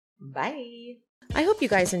time. Bye. I hope you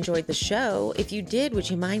guys enjoyed the show. If you did, would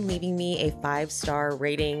you mind leaving me a 5-star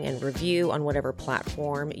rating and review on whatever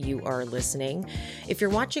platform you are listening? If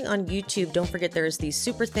you're watching on YouTube, don't forget there's the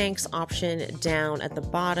super thanks option down at the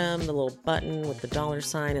bottom, the little button with the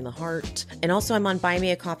 $ and the heart. And also I'm on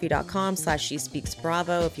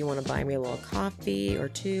buymeacoffee.com/SheSpeaksBravo if you want to buy me a little coffee or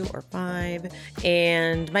 2 or 5.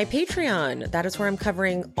 And my Patreon, that is where I'm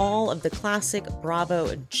covering all of the classic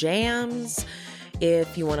Bravo jams.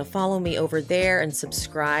 If you want to follow me over there and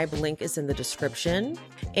subscribe, link is in the description.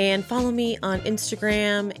 And follow me on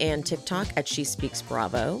Instagram and TikTok at She Speaks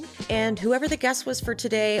Bravo. And whoever the guest was for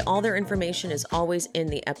today, all their information is always in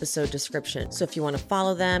the episode description. So if you want to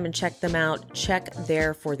follow them and check them out, check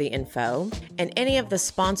there for the info. And any of the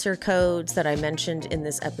sponsor codes that I mentioned in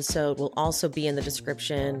this episode will also be in the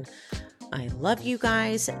description. I love you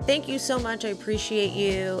guys. Thank you so much. I appreciate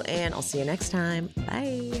you. And I'll see you next time.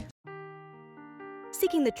 Bye.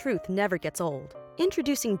 Seeking the truth never gets old.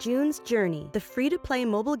 Introducing June's Journey, the free-to-play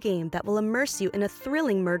mobile game that will immerse you in a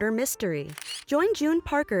thrilling murder mystery. Join June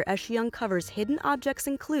Parker as she uncovers hidden objects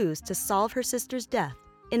and clues to solve her sister's death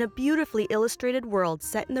in a beautifully illustrated world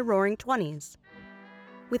set in the Roaring '20s.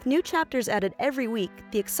 With new chapters added every week,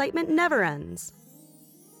 the excitement never ends.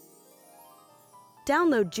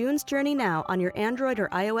 Download June's Journey now on your Android or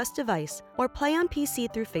iOS device, or play on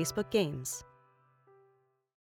PC through Facebook Games.